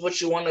this is what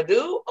you want to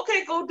do?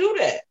 Okay, go do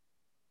that.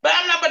 But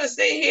I'm not going to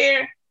stay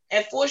here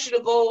and force you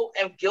to go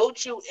and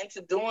guilt you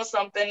into doing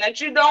something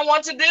that you don't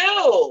want to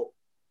do.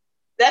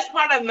 That's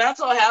part of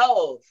mental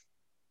health.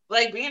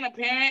 Like, being a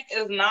parent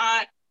is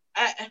not...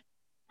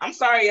 I'm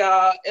sorry,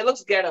 y'all. It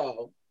looks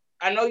ghetto.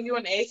 I know you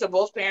and Ace are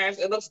both parents.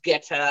 It looks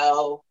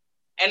ghetto.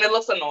 And it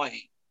looks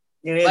annoying.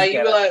 It is like,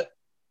 ghetto. You be like,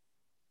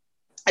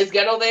 is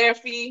ghetto there,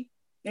 Fee?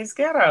 It's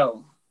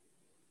ghetto.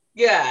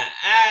 Yeah,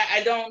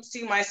 I don't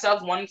see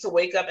myself wanting to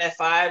wake up at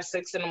 5,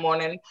 6 in the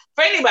morning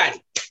for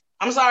anybody.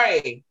 I'm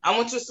sorry. I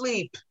want to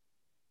sleep.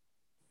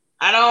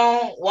 I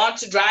don't want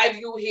to drive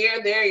you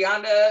here, there,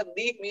 yonder.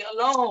 Leave me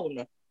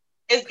alone.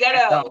 It's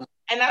ghetto.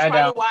 And that's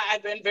probably why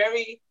I've been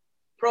very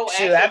proactive.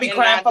 Shit, I be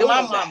crying for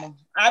my mama.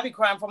 I be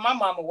crying for my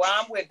mama while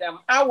I'm with them.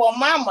 I want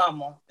my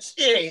mama.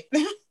 Shit.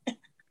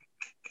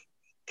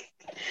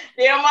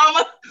 Dear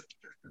mama.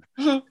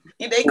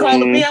 They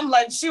calling me. I'm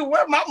like, shoot,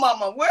 where my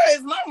mama? Where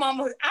is my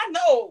mama?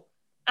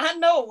 I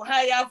know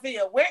how y'all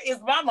feel. Where is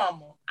my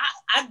mama?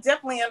 I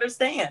definitely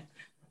understand.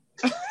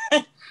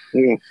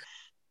 Yeah,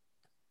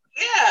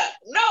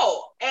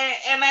 no,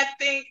 and I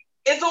think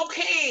it's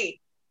okay,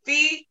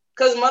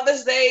 because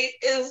Mother's Day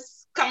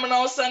is coming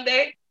on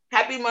Sunday.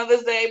 Happy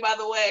Mother's Day, by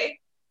the way.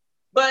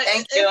 But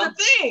it's a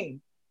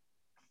thing.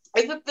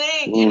 It's a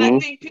thing, and I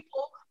think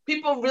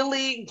people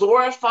really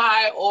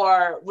glorify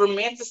or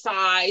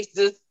romanticize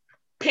this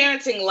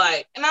parenting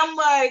life, and I'm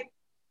like,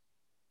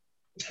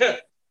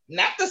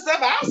 not the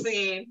stuff I've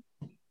seen.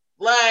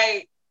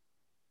 Like,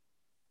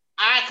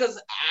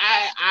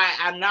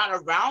 I'm not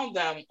around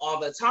them all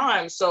the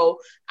time, so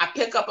I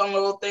pick up on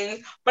little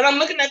things. But I'm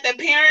looking at their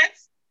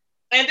parents,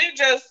 and they're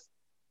just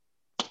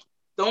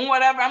doing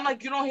whatever. I'm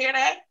like, you don't hear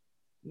that?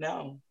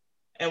 No.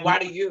 And why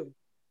do you?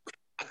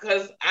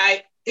 Because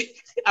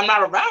I'm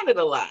not around it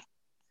a lot.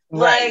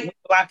 Right. Like,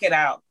 block it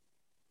out.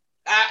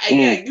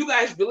 Yeah, you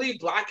guys really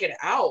block it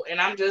out,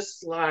 and I'm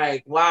just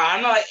like, wow.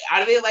 I'm like,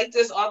 are they like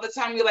this all the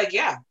time? You're like,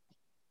 yeah.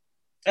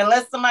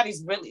 Unless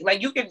somebody's really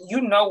like, you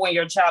know when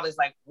your child is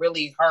like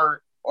really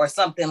hurt or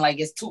something, like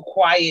it's too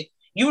quiet.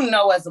 You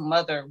know as a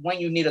mother when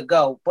you need to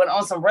go. But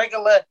on some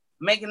regular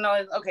making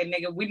noise, okay,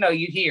 nigga, we know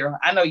you here.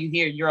 I know you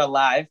here. You're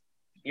alive.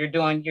 You're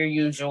doing your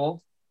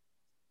usual.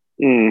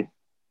 You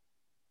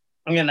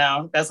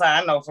know, that's how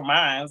I know for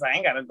mine. I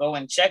ain't got to go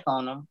and check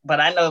on them.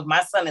 But I know if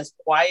my son is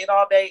quiet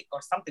all day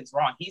or something's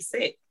wrong, he's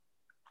sick.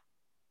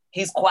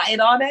 He's quiet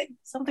all day,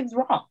 something's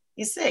wrong.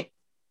 He's sick.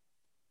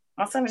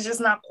 My son is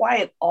just not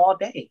quiet all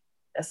day.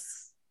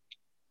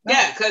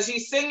 Yeah, because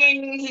he's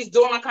singing, he's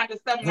doing all kinds of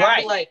stuff. And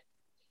right.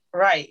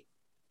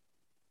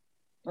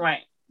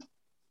 Right.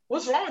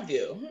 What's wrong with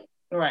you?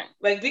 Right.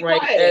 Like, be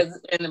quiet.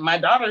 And my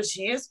daughter,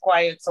 she is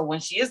quiet. So when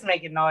she is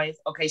making noise,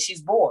 okay,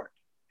 she's bored.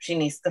 She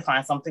needs to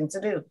find something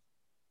to do.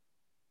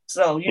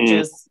 So you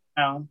just,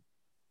 you know.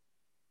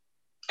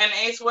 And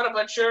Ace, what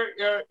about your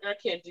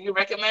kid? Do you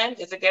recommend?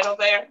 Is it ghetto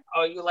there,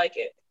 or you like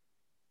it?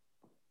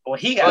 Well,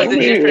 he got. Or is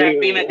it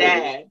just being a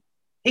dad?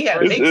 He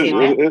got a big kid.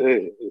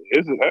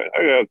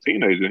 I got a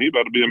teenager. He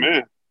about to be a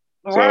man.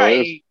 Right.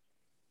 So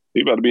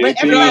he about to be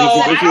 18.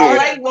 I don't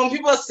like when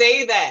people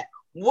say that.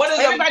 What is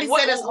everybody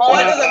said it's hard?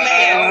 What is a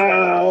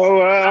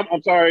man?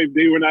 I'm sorry,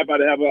 D. We're not about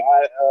to have an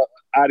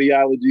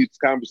ideology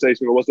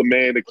conversation. What's a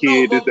man? A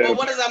kid? But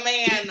what is a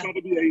man? Are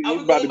we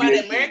going by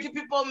the American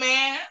people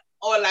man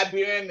or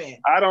Liberian man?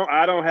 I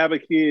don't have a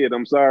kid.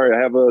 I'm sorry. I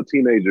have a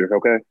teenager.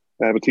 Okay,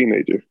 I have a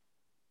teenager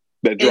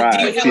that drives.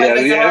 Do you feel like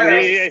it's harder?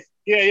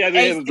 Yeah. Do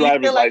you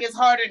feel like it's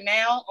harder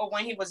now or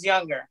when he was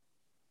younger?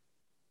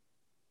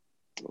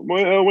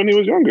 When he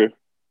was younger,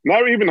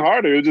 not even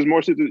harder. It was just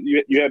more shit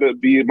that you had to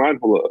be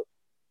mindful of.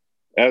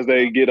 As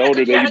they get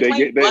older, they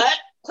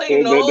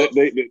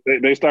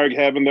start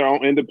having their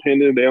own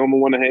independence. They don't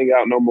want to hang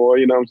out no more.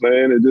 You know what I'm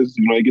saying? It just,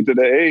 they get to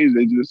that age,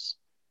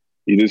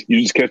 you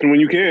just catch them when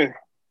you can,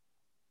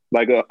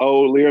 like a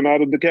old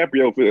Leonardo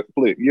DiCaprio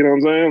flick. You know what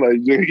I'm saying? Like,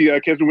 you gotta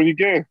catch them when you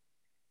can.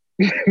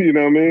 You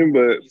know what I mean?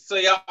 But so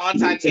y'all on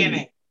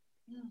Titanic.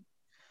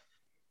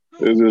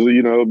 It's just,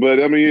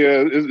 but I mean,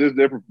 yeah, it's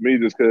different for me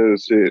just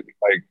because me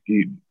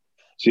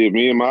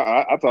and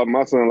I talk to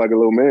my son like a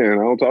little man. I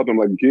don't talk to him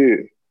like a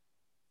kid.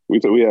 We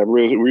talk,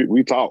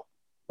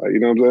 like, you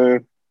know what I'm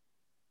saying?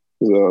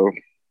 So.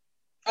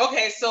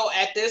 Okay, so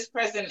at this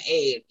present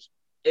age,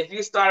 if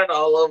you started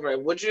all over,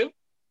 would you?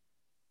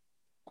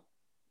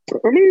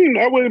 I mean,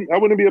 I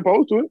wouldn't be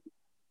opposed to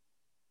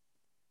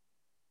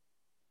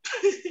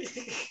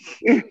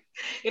it.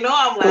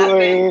 I'm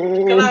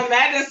laughing because I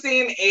imagine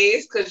seeing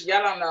Ace, because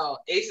y'all don't know,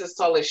 Ace is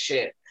tall as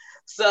shit.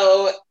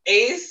 So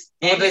Ace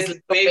and his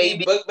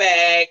baby book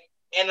bag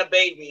and a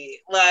baby,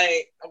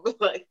 like, I was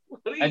like,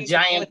 what are a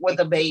giant doing? With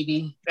a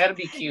baby, that'd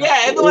be cute.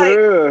 Yeah, it's like,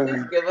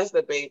 just give us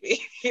the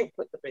baby.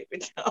 Put the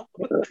baby down.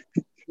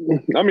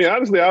 I mean,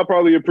 honestly, I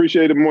probably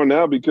appreciate it more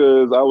now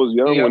because I was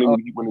young when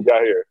he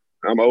got here.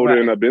 I'm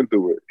older and I've been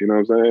through it. You know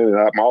what I'm saying?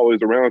 I'm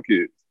always around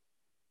kids,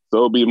 so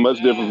it'd be much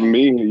different for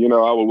me.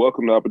 I would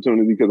welcome the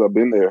opportunity because I've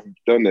been there,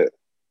 done that,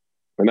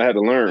 and I had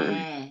to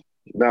learn.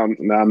 Now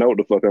I know what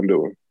the fuck I'm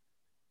doing.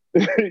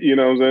 You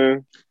know what I'm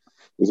saying?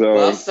 So,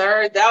 well,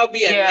 sir, that would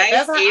be a nice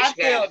that's how age I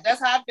feel. gap.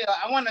 That's how I feel.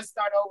 I want to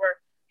start over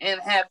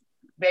and have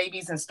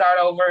babies and start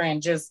over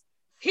and just.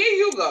 Here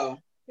you go.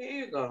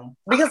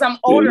 Because I'm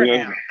older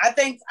now. I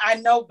think I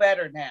know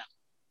better now.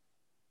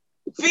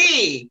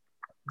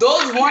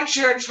 Those weren't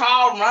your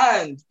trial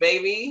runs,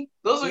 baby.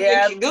 Those were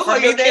your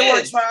kids. They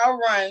were trial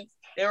runs.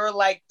 They were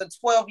like the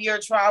 12-year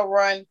trial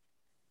run.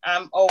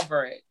 I'm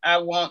over it. I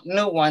want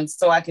new ones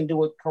so I can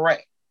do it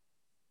correct.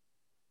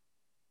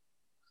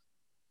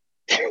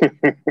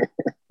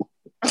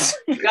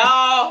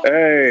 Y'all,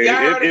 hey,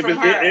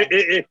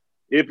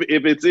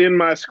 if it's in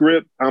my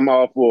script, I'm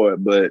all for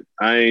it. But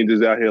I ain't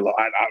just out here like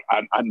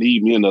I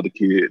need me another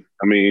kid.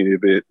 I mean,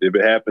 if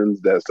it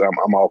happens,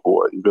 I'm all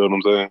for it. You feel what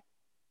I'm saying?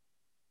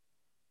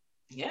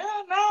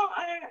 Yeah, no,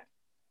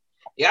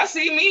 y'all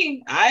see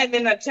me. I'm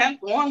in the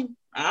 10th one.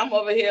 I'm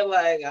over here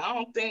like,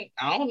 I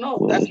don't know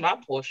if that's my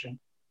portion.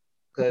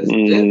 Because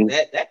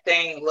that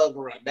thing look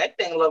rough. That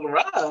thing look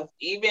rough.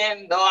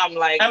 Even though I'm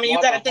like, I mean,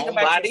 you got to think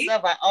about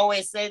yourself. I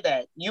always say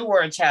that you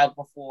were a child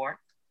before.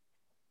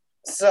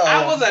 So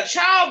I was a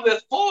child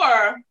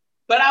before,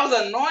 but I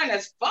was annoying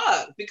as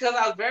fuck because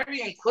I was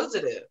very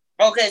inquisitive.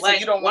 Okay, so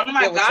you don't want to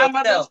deal with yourself. One of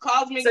my godmothers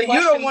calls me. So you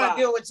don't want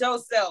to deal with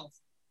yourself.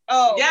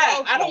 Oh, yeah.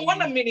 Okay. I don't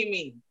want a mini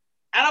me.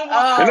 I don't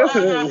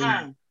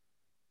want.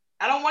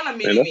 I don't want a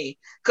mini me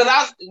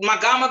because my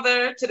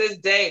godmother to this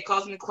day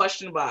calls me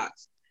question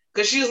box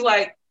because she's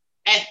like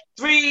at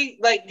 3,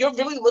 like you're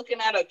really looking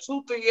at a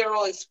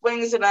 2-3-year-old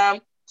explaining to them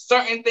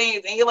certain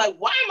things, and you're like,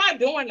 why am I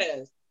doing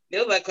this?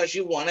 They're like, because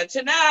you wanted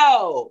to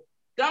know.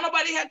 Don't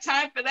nobody have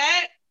time for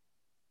that.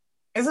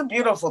 It's a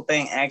beautiful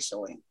thing,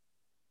 actually.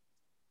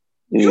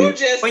 You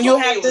just when you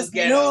have this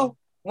new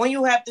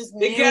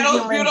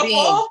human beautiful?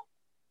 Being.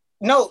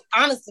 No,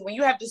 honestly, when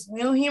you have this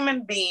new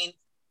human being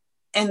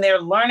and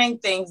they're learning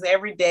things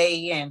every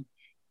day and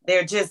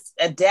they're just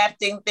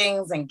adapting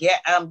things and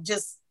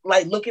just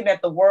like looking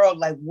at the world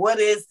like, what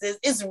is this?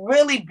 It's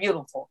really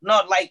beautiful.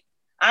 No, like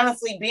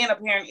honestly, being a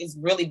parent is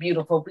really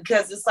beautiful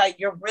because it's like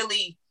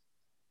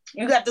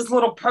you got this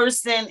little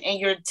person and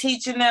you're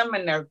teaching them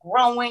and they're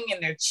growing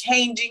and they're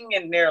changing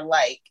and they're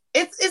like,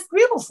 it's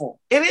beautiful.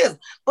 It is.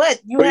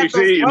 But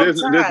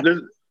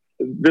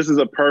this is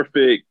a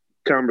perfect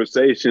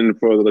conversation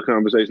for the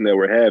conversation that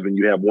we're having.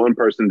 You have one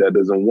person that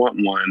doesn't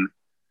want one,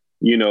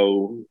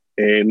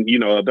 and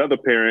another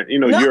parent,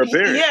 you're a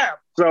parent. Yeah.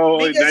 So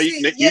now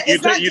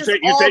it's not just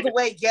all the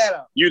way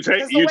ghetto.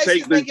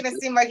 She's making it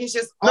seem like it's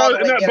just all the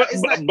way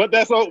ghetto.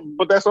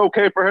 But that's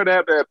okay for her to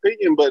have that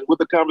opinion. But with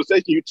the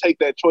conversation, you take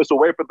that choice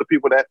away from the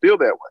people that feel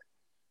that way.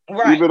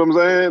 Right. You know what I'm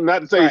saying? Not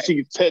to say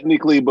she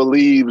technically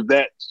believes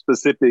that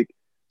specific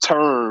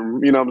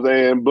term. You know what I'm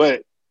saying?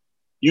 But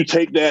you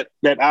take that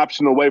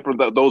option away from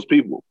those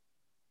people.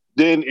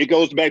 Then it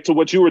goes back to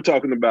what you were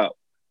talking about.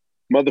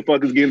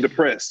 Motherfuckers getting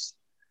depressed.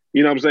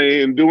 You know what I'm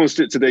saying? Doing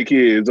shit to their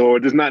kids or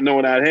just not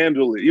knowing how to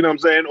handle it. You know what I'm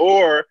saying?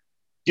 Or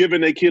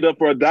giving their kid up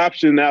for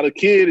adoption. Now the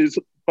kid is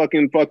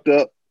fucking fucked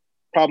up,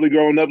 probably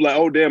growing up like,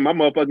 oh, damn, my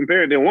motherfucking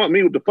parent didn't want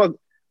me. What the fuck?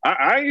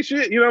 I ain't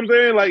shit. You know what I'm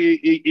saying? Like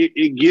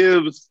it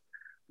gives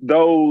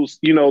those,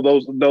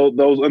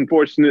 those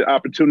unfortunate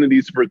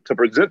opportunities to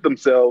present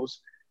themselves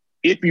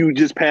if you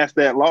just pass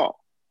that law.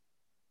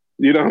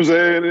 You know what I'm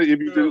saying? If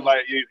you do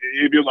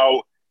if you're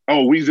like,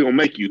 oh, we just gonna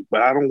make you,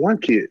 but I don't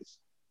want kids.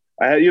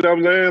 You know what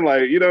I'm saying?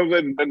 Like, you know what I'm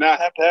saying? But now I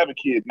have to have a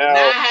kid. Now I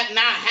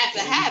have to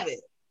have it.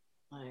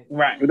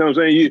 Right. You know what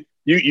I'm saying?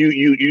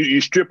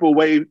 You strip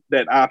away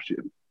that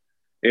option.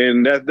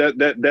 And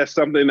that's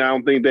something I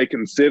don't think they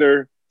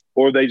consider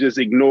or they just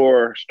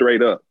ignore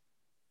straight up.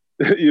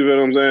 You know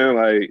what I'm saying?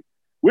 Like,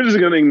 we're just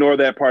gonna ignore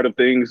that part of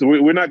things.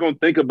 We're not gonna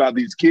think about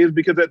these kids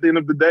because at the end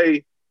of the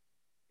day,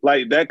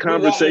 like that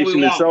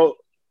conversation is so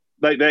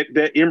like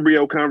that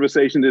embryo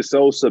conversation is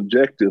so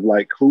subjective.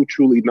 Like, who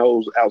truly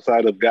knows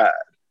outside of God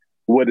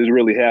what is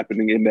really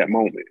happening in that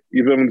moment?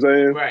 You know what I'm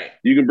saying? Right.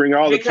 You can bring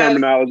all the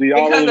terminology,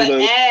 all of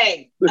the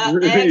egg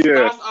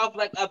starts off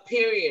like a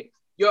period.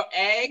 Your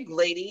egg,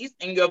 ladies,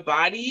 and your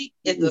body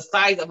is the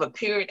size of a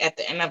period at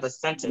the end of a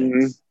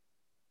sentence.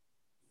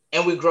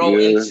 And we grow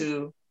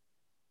into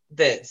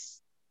this.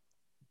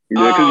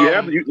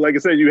 Yeah, because like I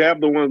said, you have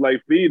the ones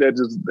like Fee that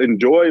just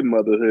enjoy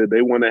motherhood.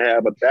 They want to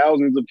have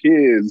thousands of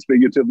kids,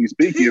 figuratively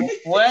speaking.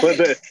 What?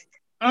 But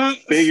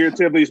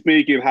figuratively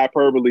speaking,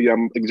 hyperbole,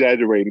 I'm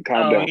exaggerating.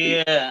 Calm down.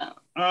 Yeah.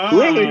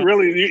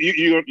 Really?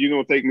 You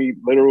gonna take me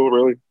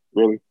literal?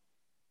 Really?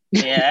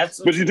 Yeah.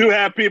 But you do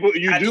have people.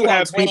 You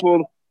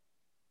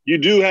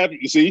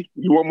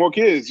want more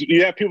kids.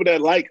 You have people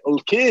that like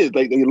kids,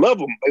 like they love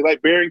them. They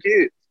like bearing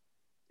kids.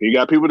 You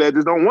got people that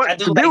just don't want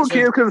to deal with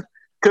kids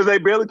because they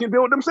barely can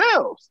deal with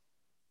themselves.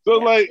 So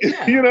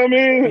you know what I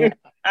mean? Yeah.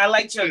 I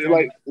like children.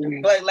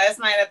 Like last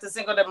night after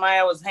Cinco de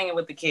Mayo, I was hanging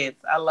with the kids.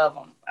 I love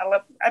them.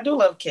 I do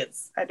love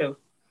kids. I do.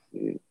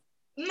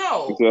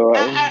 No,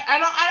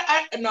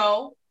 I don't.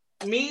 No,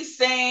 me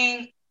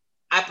saying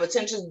I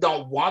potentially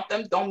don't want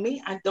them don't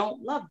mean I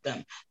don't love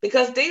them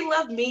because they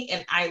love me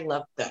and I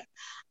love them.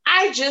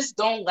 I just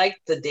don't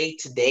like the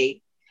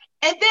day-to-day.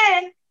 And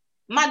then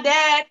my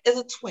dad is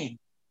a twin.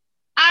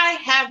 I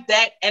have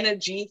that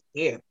energy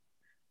here.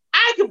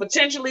 I could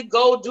potentially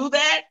go do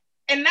that,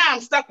 and now I'm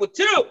stuck with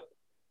 2.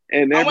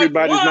 And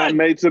everybody's not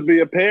made to be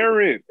a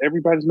parent.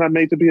 Everybody's not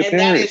made to be a parent.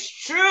 That is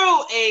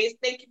true, Ace.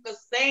 Thank you for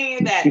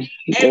saying that.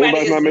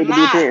 Everybody's not made to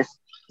be a parent.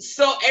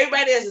 So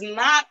everybody is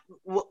not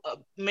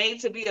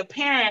made to be a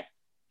parent.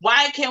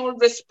 Why can't we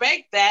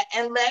respect that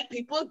and let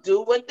people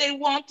do what they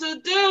want to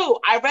do?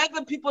 I'd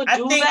rather people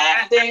do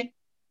that than...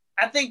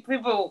 I think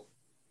people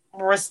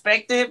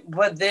respect it,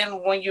 but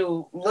then when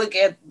you look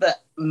at the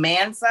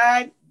man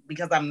side,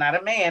 because I'm not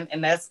a man,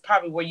 and that's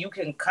probably where you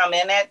can come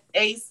in at,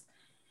 Ace.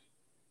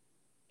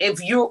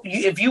 If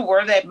you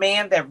were that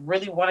man that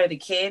really wanted a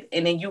kid,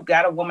 and then you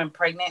got a woman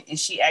pregnant, and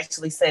she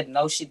actually said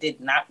no, she did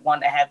not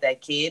want to have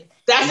that kid.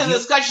 That's a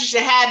discussion you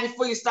should have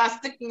before you start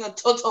sticking a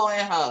toto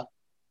in her.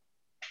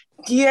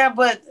 Yeah,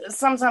 but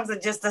sometimes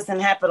it just doesn't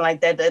happen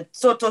like that. The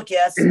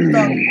sotokia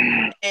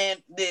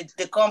and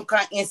the come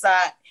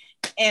inside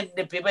and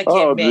the people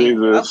can bang.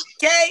 Jesus.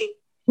 Okay.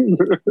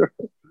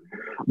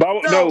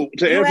 But So no,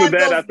 to answer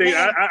that, I think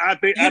men, I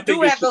think you I think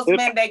do have those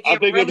men that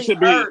get really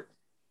hurt.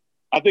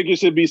 I think it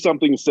should be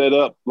something set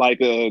up, like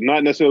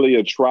not necessarily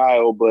a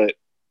trial, but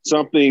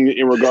something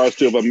in regards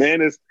to if a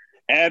man is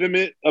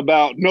adamant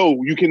about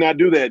no, you cannot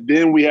do that,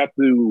 then we have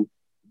to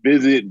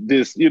visit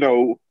this,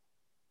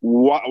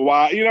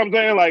 why you know what I'm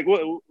saying? Like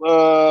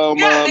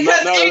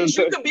because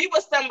you could be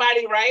with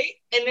somebody, right?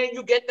 And then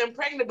you get them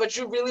pregnant, but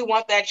you really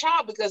want that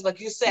child because, like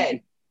you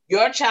said,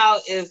 your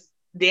child is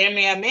damn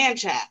near a man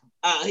child.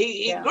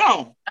 He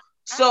grown.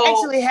 So I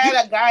actually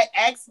had a guy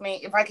ask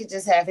me if I could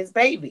just have his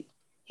baby.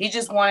 He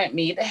just wanted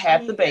me to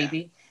have the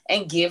baby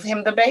and give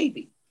him the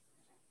baby.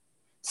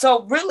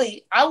 So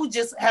really, I would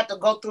just have to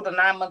go through the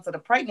 9 months of the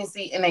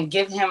pregnancy and then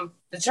give him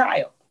the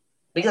child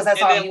because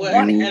that's all he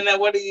wanted. And then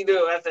what do you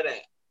do after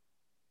that?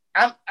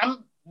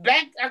 I'm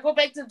back. I go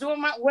back to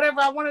doing whatever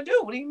I want to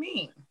do. What do you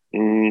mean?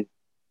 Mm-hmm.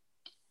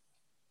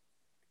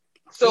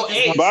 So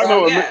yes.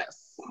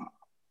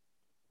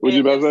 Would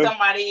you about to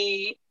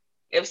say?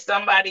 If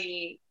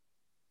somebody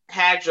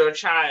had your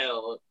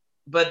child,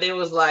 but they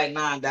was like,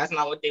 nah, that's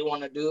not what they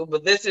want to do.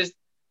 But this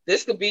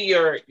could be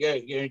your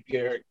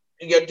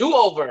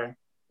do-over.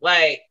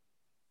 Like,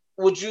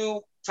 would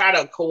you try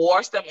to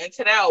coerce them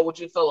into that, or would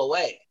you feel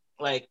away?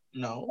 Like,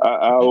 no.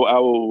 I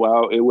will.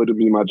 Well, it wouldn't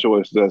be my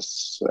choice.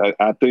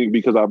 I think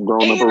because I've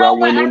grown up around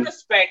women. I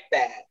respect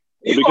that.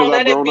 Because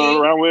I've grown up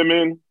around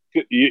women.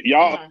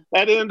 Y'all,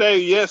 at the end of the day,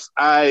 yes,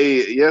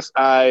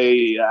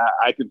 I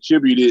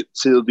contributed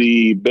to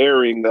the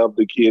bearing of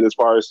the kid as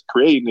far as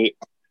creating it,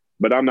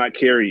 but I'm not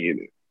carrying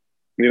it.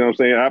 You know what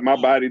I'm saying? My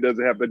body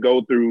doesn't have to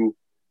go through,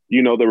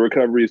 the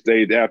recovery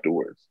stage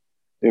afterwards.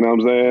 You know what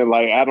I'm saying?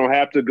 Like, I don't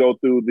have to go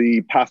through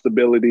the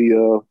possibility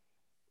of,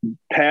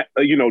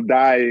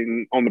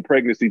 dying on the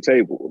pregnancy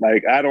table.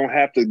 Like, I don't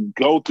have to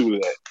go through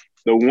that.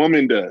 The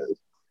woman does.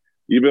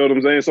 You know what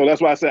I'm saying? So that's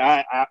why I say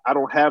I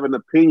don't have an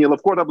opinion.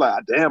 Of course, I'm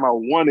like, damn, I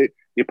want it.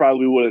 It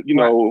probably would,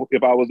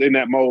 if I was in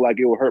that mode, like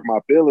it would hurt my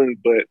feelings.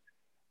 But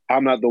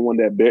I'm not the one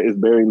that is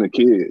burying the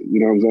kid. You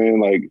know what I'm saying?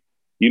 Like,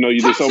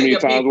 there's so many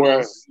times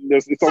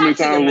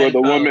where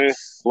the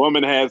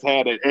woman has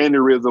had an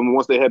aneurysm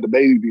once they had the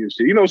baby and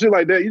shit. Shit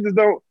like that. You just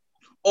don't.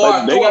 Or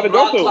like, they got to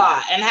go through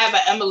and have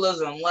an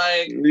embolism.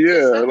 Like,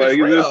 like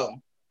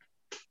real.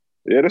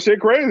 That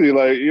shit crazy.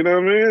 Like, you know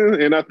what I mean?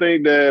 And I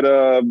think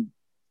that.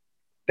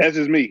 That's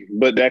just me,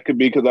 but that could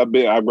be because I've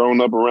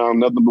grown up around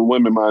nothing but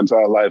women my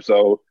entire life.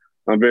 So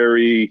I'm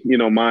very,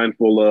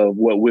 mindful of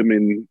what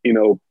women,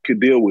 could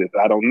deal with.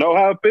 I don't know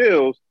how it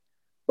feels,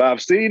 but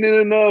I've seen it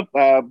enough.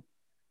 I've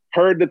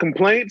heard the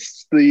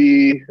complaints,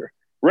 the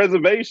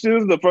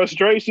reservations, the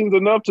frustrations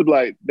enough to be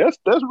like, that's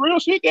real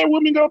shit that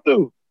women go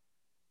through.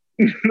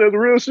 That's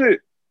real shit.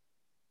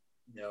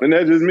 And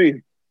that's just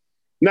me.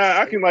 Now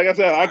I can, like I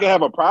said, I can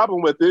have a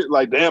problem with it.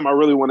 Like, damn, I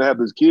really want to have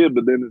this kid,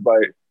 but then it's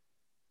like,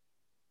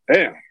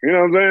 damn, you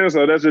know what I'm saying?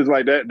 So that's just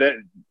like that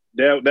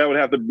would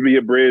have to be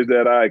a bridge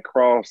that I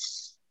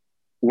cross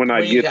when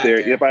I get there.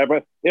 If I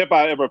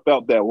ever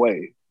felt that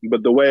way.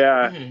 But the way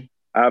I've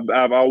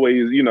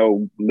always,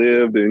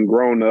 lived and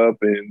grown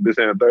up and this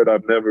and the third,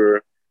 I've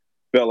never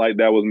felt like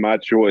that was my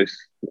choice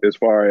as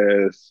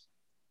far as,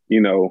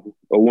 a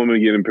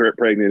woman getting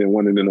pregnant and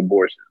wanting an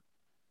abortion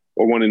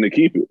or wanting to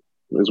keep it.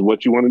 It's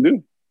what you want to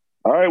do.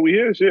 All right, we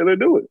here, shit, let's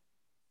do it.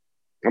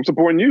 I'm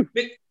supporting you.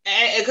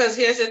 Because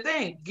here's the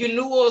thing, you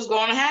knew what was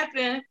going to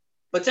happen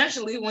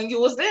potentially when you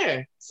was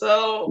there.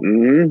 So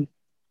I'm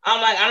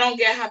like, I don't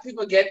get how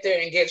people get there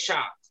and get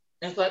shocked.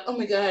 And it's like, oh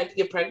my God,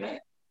 you're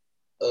pregnant.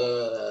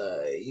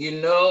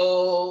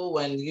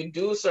 When you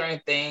do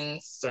certain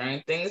things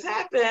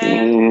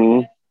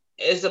happen.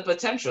 It's a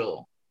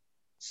potential.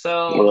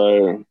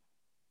 So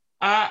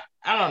I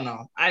don't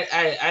know.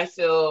 I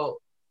feel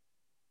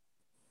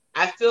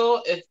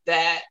if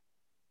that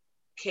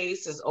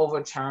case is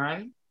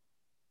overturned,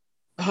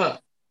 it's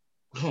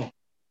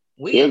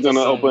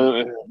gonna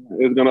open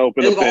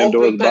a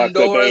Pandora's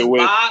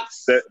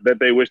box that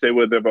they wish they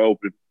would never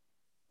open.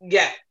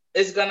 Yeah,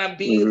 it's gonna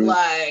be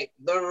like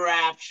the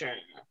rapture.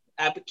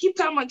 I keep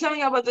telling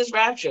you about this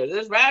rapture.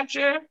 This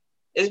rapture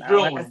is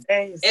brewing.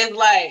 It's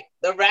like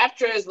the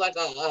rapture is like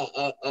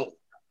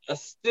a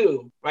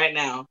stew right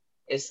now.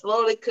 It's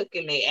slowly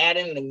cooking. They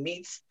adding the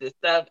meats, the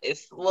stuff.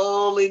 It's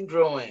slowly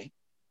brewing.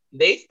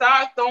 They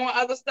start throwing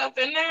other stuff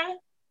in there.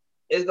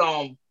 It's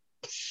going.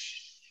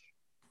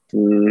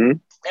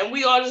 And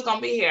we all just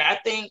gonna be here. I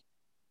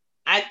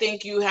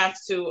think you have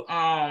to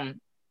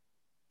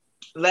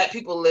let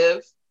people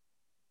live,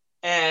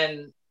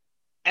 and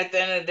at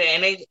the end of the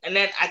day, and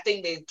then I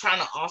think they're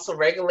trying to also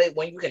regulate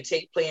when you can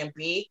take Plan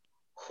B.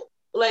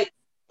 Like,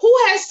 who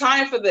has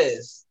time for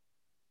this?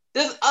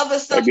 There's other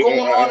stuff going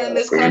on in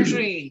this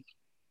country.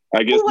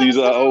 I guess these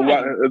old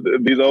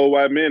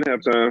white men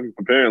have time,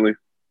 apparently.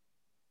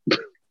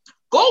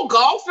 Go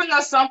golfing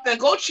or something.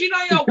 Go cheat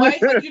on your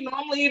wife like you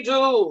normally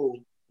do.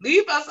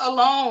 Leave us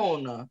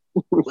alone,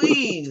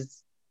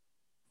 please.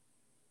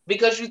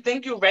 Because you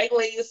think you're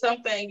regulating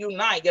something and you're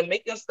not. You're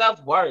making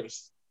stuff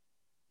worse.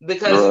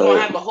 Because you're going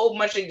to have a whole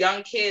bunch of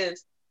young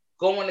kids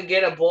going to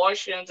get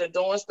abortions and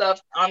doing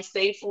stuff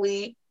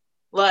unsafely.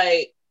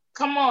 Like,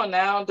 come on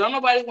now. Don't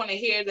nobody want to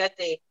hear that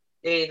they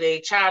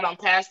child done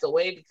passed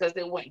away because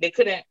they didn't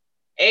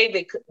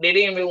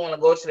really want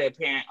to go to their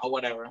parent or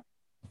whatever.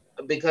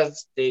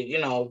 Because they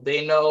know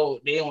they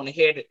didn't want to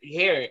hear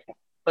it.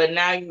 But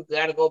now you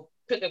got to go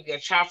pick up your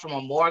child from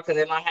a morgue because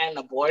they're not having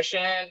an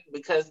abortion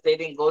because they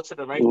didn't go to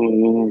the right.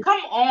 Mm-hmm.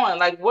 Come on,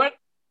 like what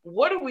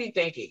are we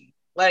thinking?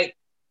 Like,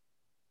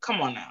 come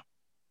on now.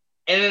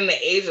 And in the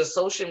age of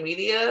social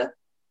media,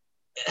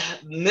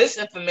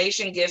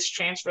 misinformation gets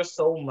transferred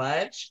so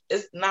much.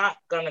 It's not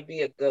gonna be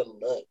a good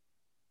look.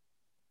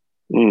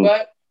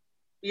 But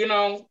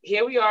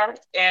here we are,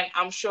 and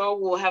I'm sure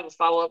we'll have a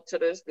follow-up to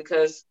this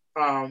because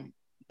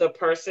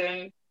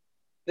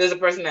there's a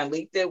person that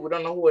leaked it. We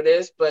don't know who it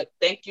is, but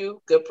thank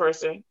you, good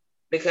person,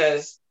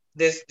 because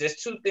there's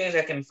two things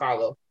that can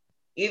follow.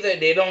 Either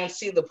they don't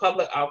see the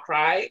public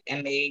outcry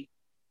and they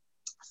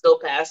still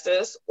pass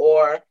this,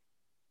 or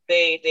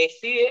they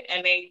see it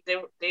and they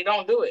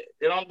don't do it.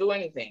 They don't do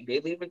anything.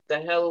 They leave it the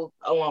hell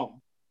alone.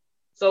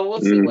 So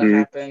we'll see what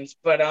happens.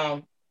 But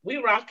we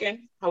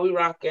rocking. How we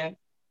rocking?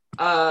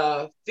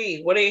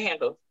 Fee, what do you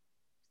handle?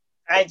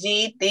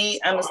 IG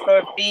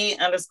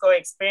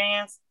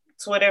 _Fee_experience.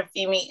 Twitter,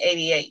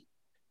 FeeMe88.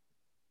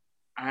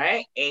 All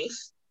right,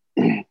 Ace.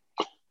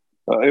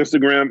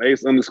 Instagram,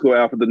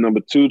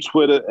 Ace_Alpha2.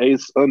 Twitter,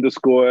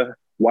 Ace_YUNG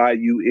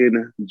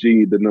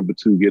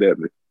 2. Get at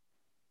me.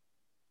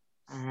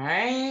 All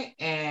right,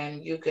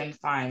 and you can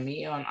find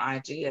me on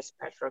IG as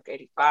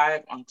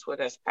Patrick85, on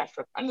Twitter as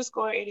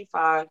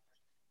Patrick_85,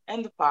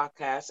 and the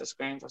podcast is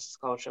Screen vs.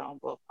 Culture on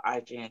both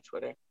IG and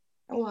Twitter.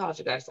 And we'll holler at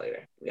you guys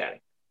later. We got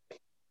it.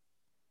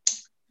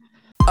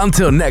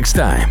 Until next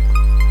time,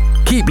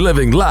 keep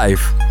living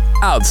life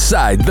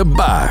outside the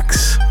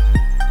box.